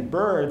 In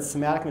birds,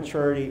 somatic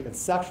maturity and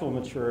sexual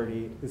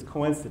maturity is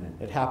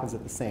coincident. It happens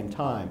at the same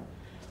time.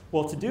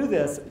 Well, to do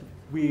this,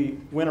 we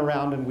went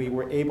around and we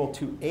were able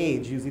to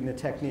age using the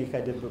technique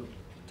I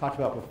talked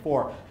about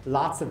before,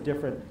 lots of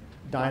different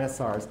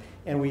dinosaurs.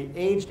 And we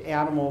aged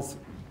animals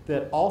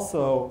that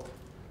also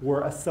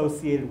were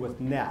associated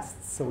with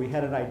nests. So we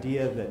had an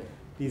idea that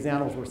these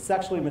animals were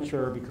sexually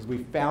mature because we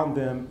found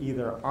them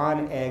either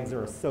on eggs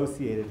or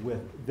associated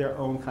with their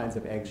own kinds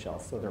of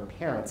eggshells, so their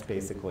parents,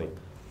 basically.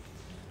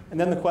 And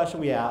then the question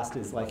we asked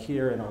is, like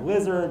here in a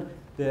lizard,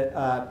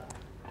 that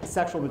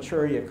sexual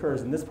maturity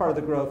occurs in this part of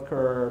the growth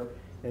curve,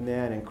 and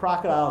then in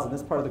crocodiles in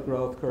this part of the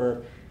growth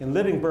curve. In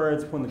living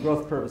birds, when the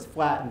growth curve is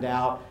flattened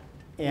out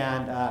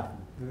and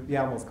the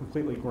animal is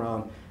completely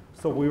grown.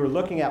 So we were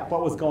looking at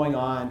what was going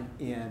on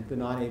in the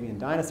non-avian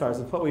dinosaurs,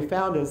 and what we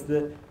found is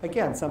that,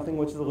 again, something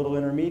which is a little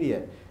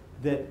intermediate,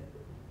 that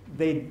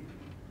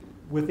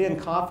within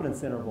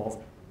confidence intervals,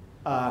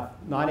 the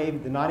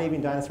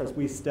non-avian dinosaurs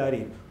we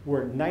studied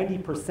were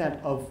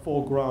 90% of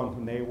full grown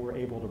when they were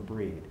able to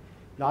breed.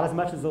 Not as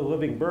much as a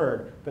living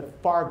bird, but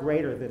far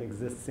greater than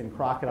exists in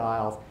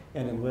crocodiles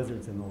and in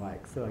lizards and the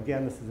like. So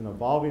again, this is an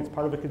evolving, it's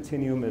part of a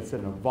continuum, it's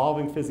an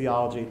evolving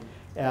physiology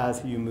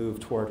as you move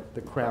toward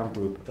the crown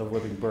group of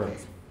living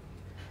birds.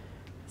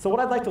 So what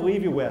I'd like to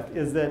leave you with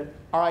is that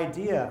our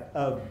idea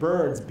of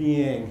birds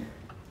being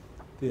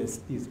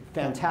these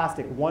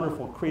fantastic,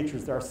 wonderful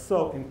creatures that are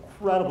so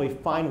incredibly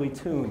finely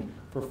tuned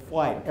for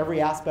flight, every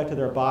aspect of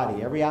their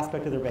body, every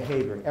aspect of their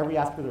behavior, every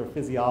aspect of their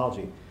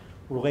physiology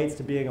relates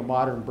to being a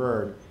modern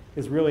bird,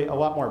 is really a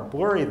lot more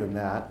blurry than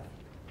that.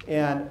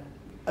 And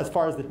as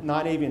far as the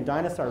non-avian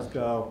dinosaurs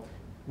go,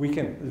 we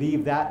can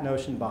leave that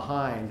notion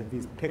behind,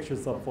 these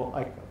pictures of,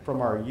 from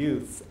our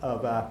youths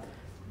of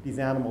these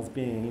animals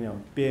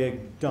being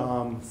big,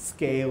 dumb,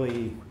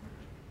 scaly,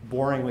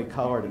 boringly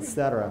colored,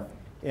 etc.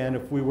 And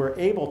if we were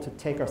able to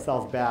take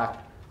ourselves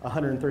back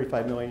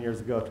 135 million years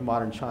ago to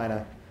modern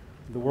China,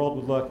 the world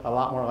would look a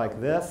lot more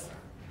like this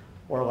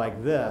or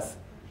like this.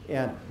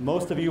 And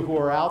most of you who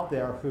are out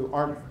there who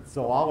aren't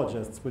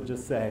zoologists would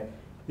just say,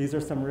 these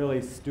are some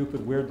really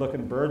stupid,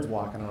 weird-looking birds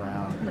walking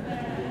around.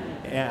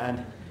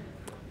 And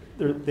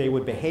they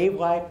would behave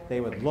like,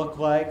 they would look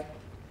like,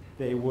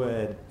 they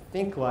would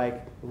think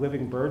like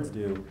living birds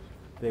do.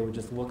 They would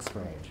just look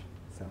strange.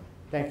 So,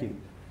 thank you.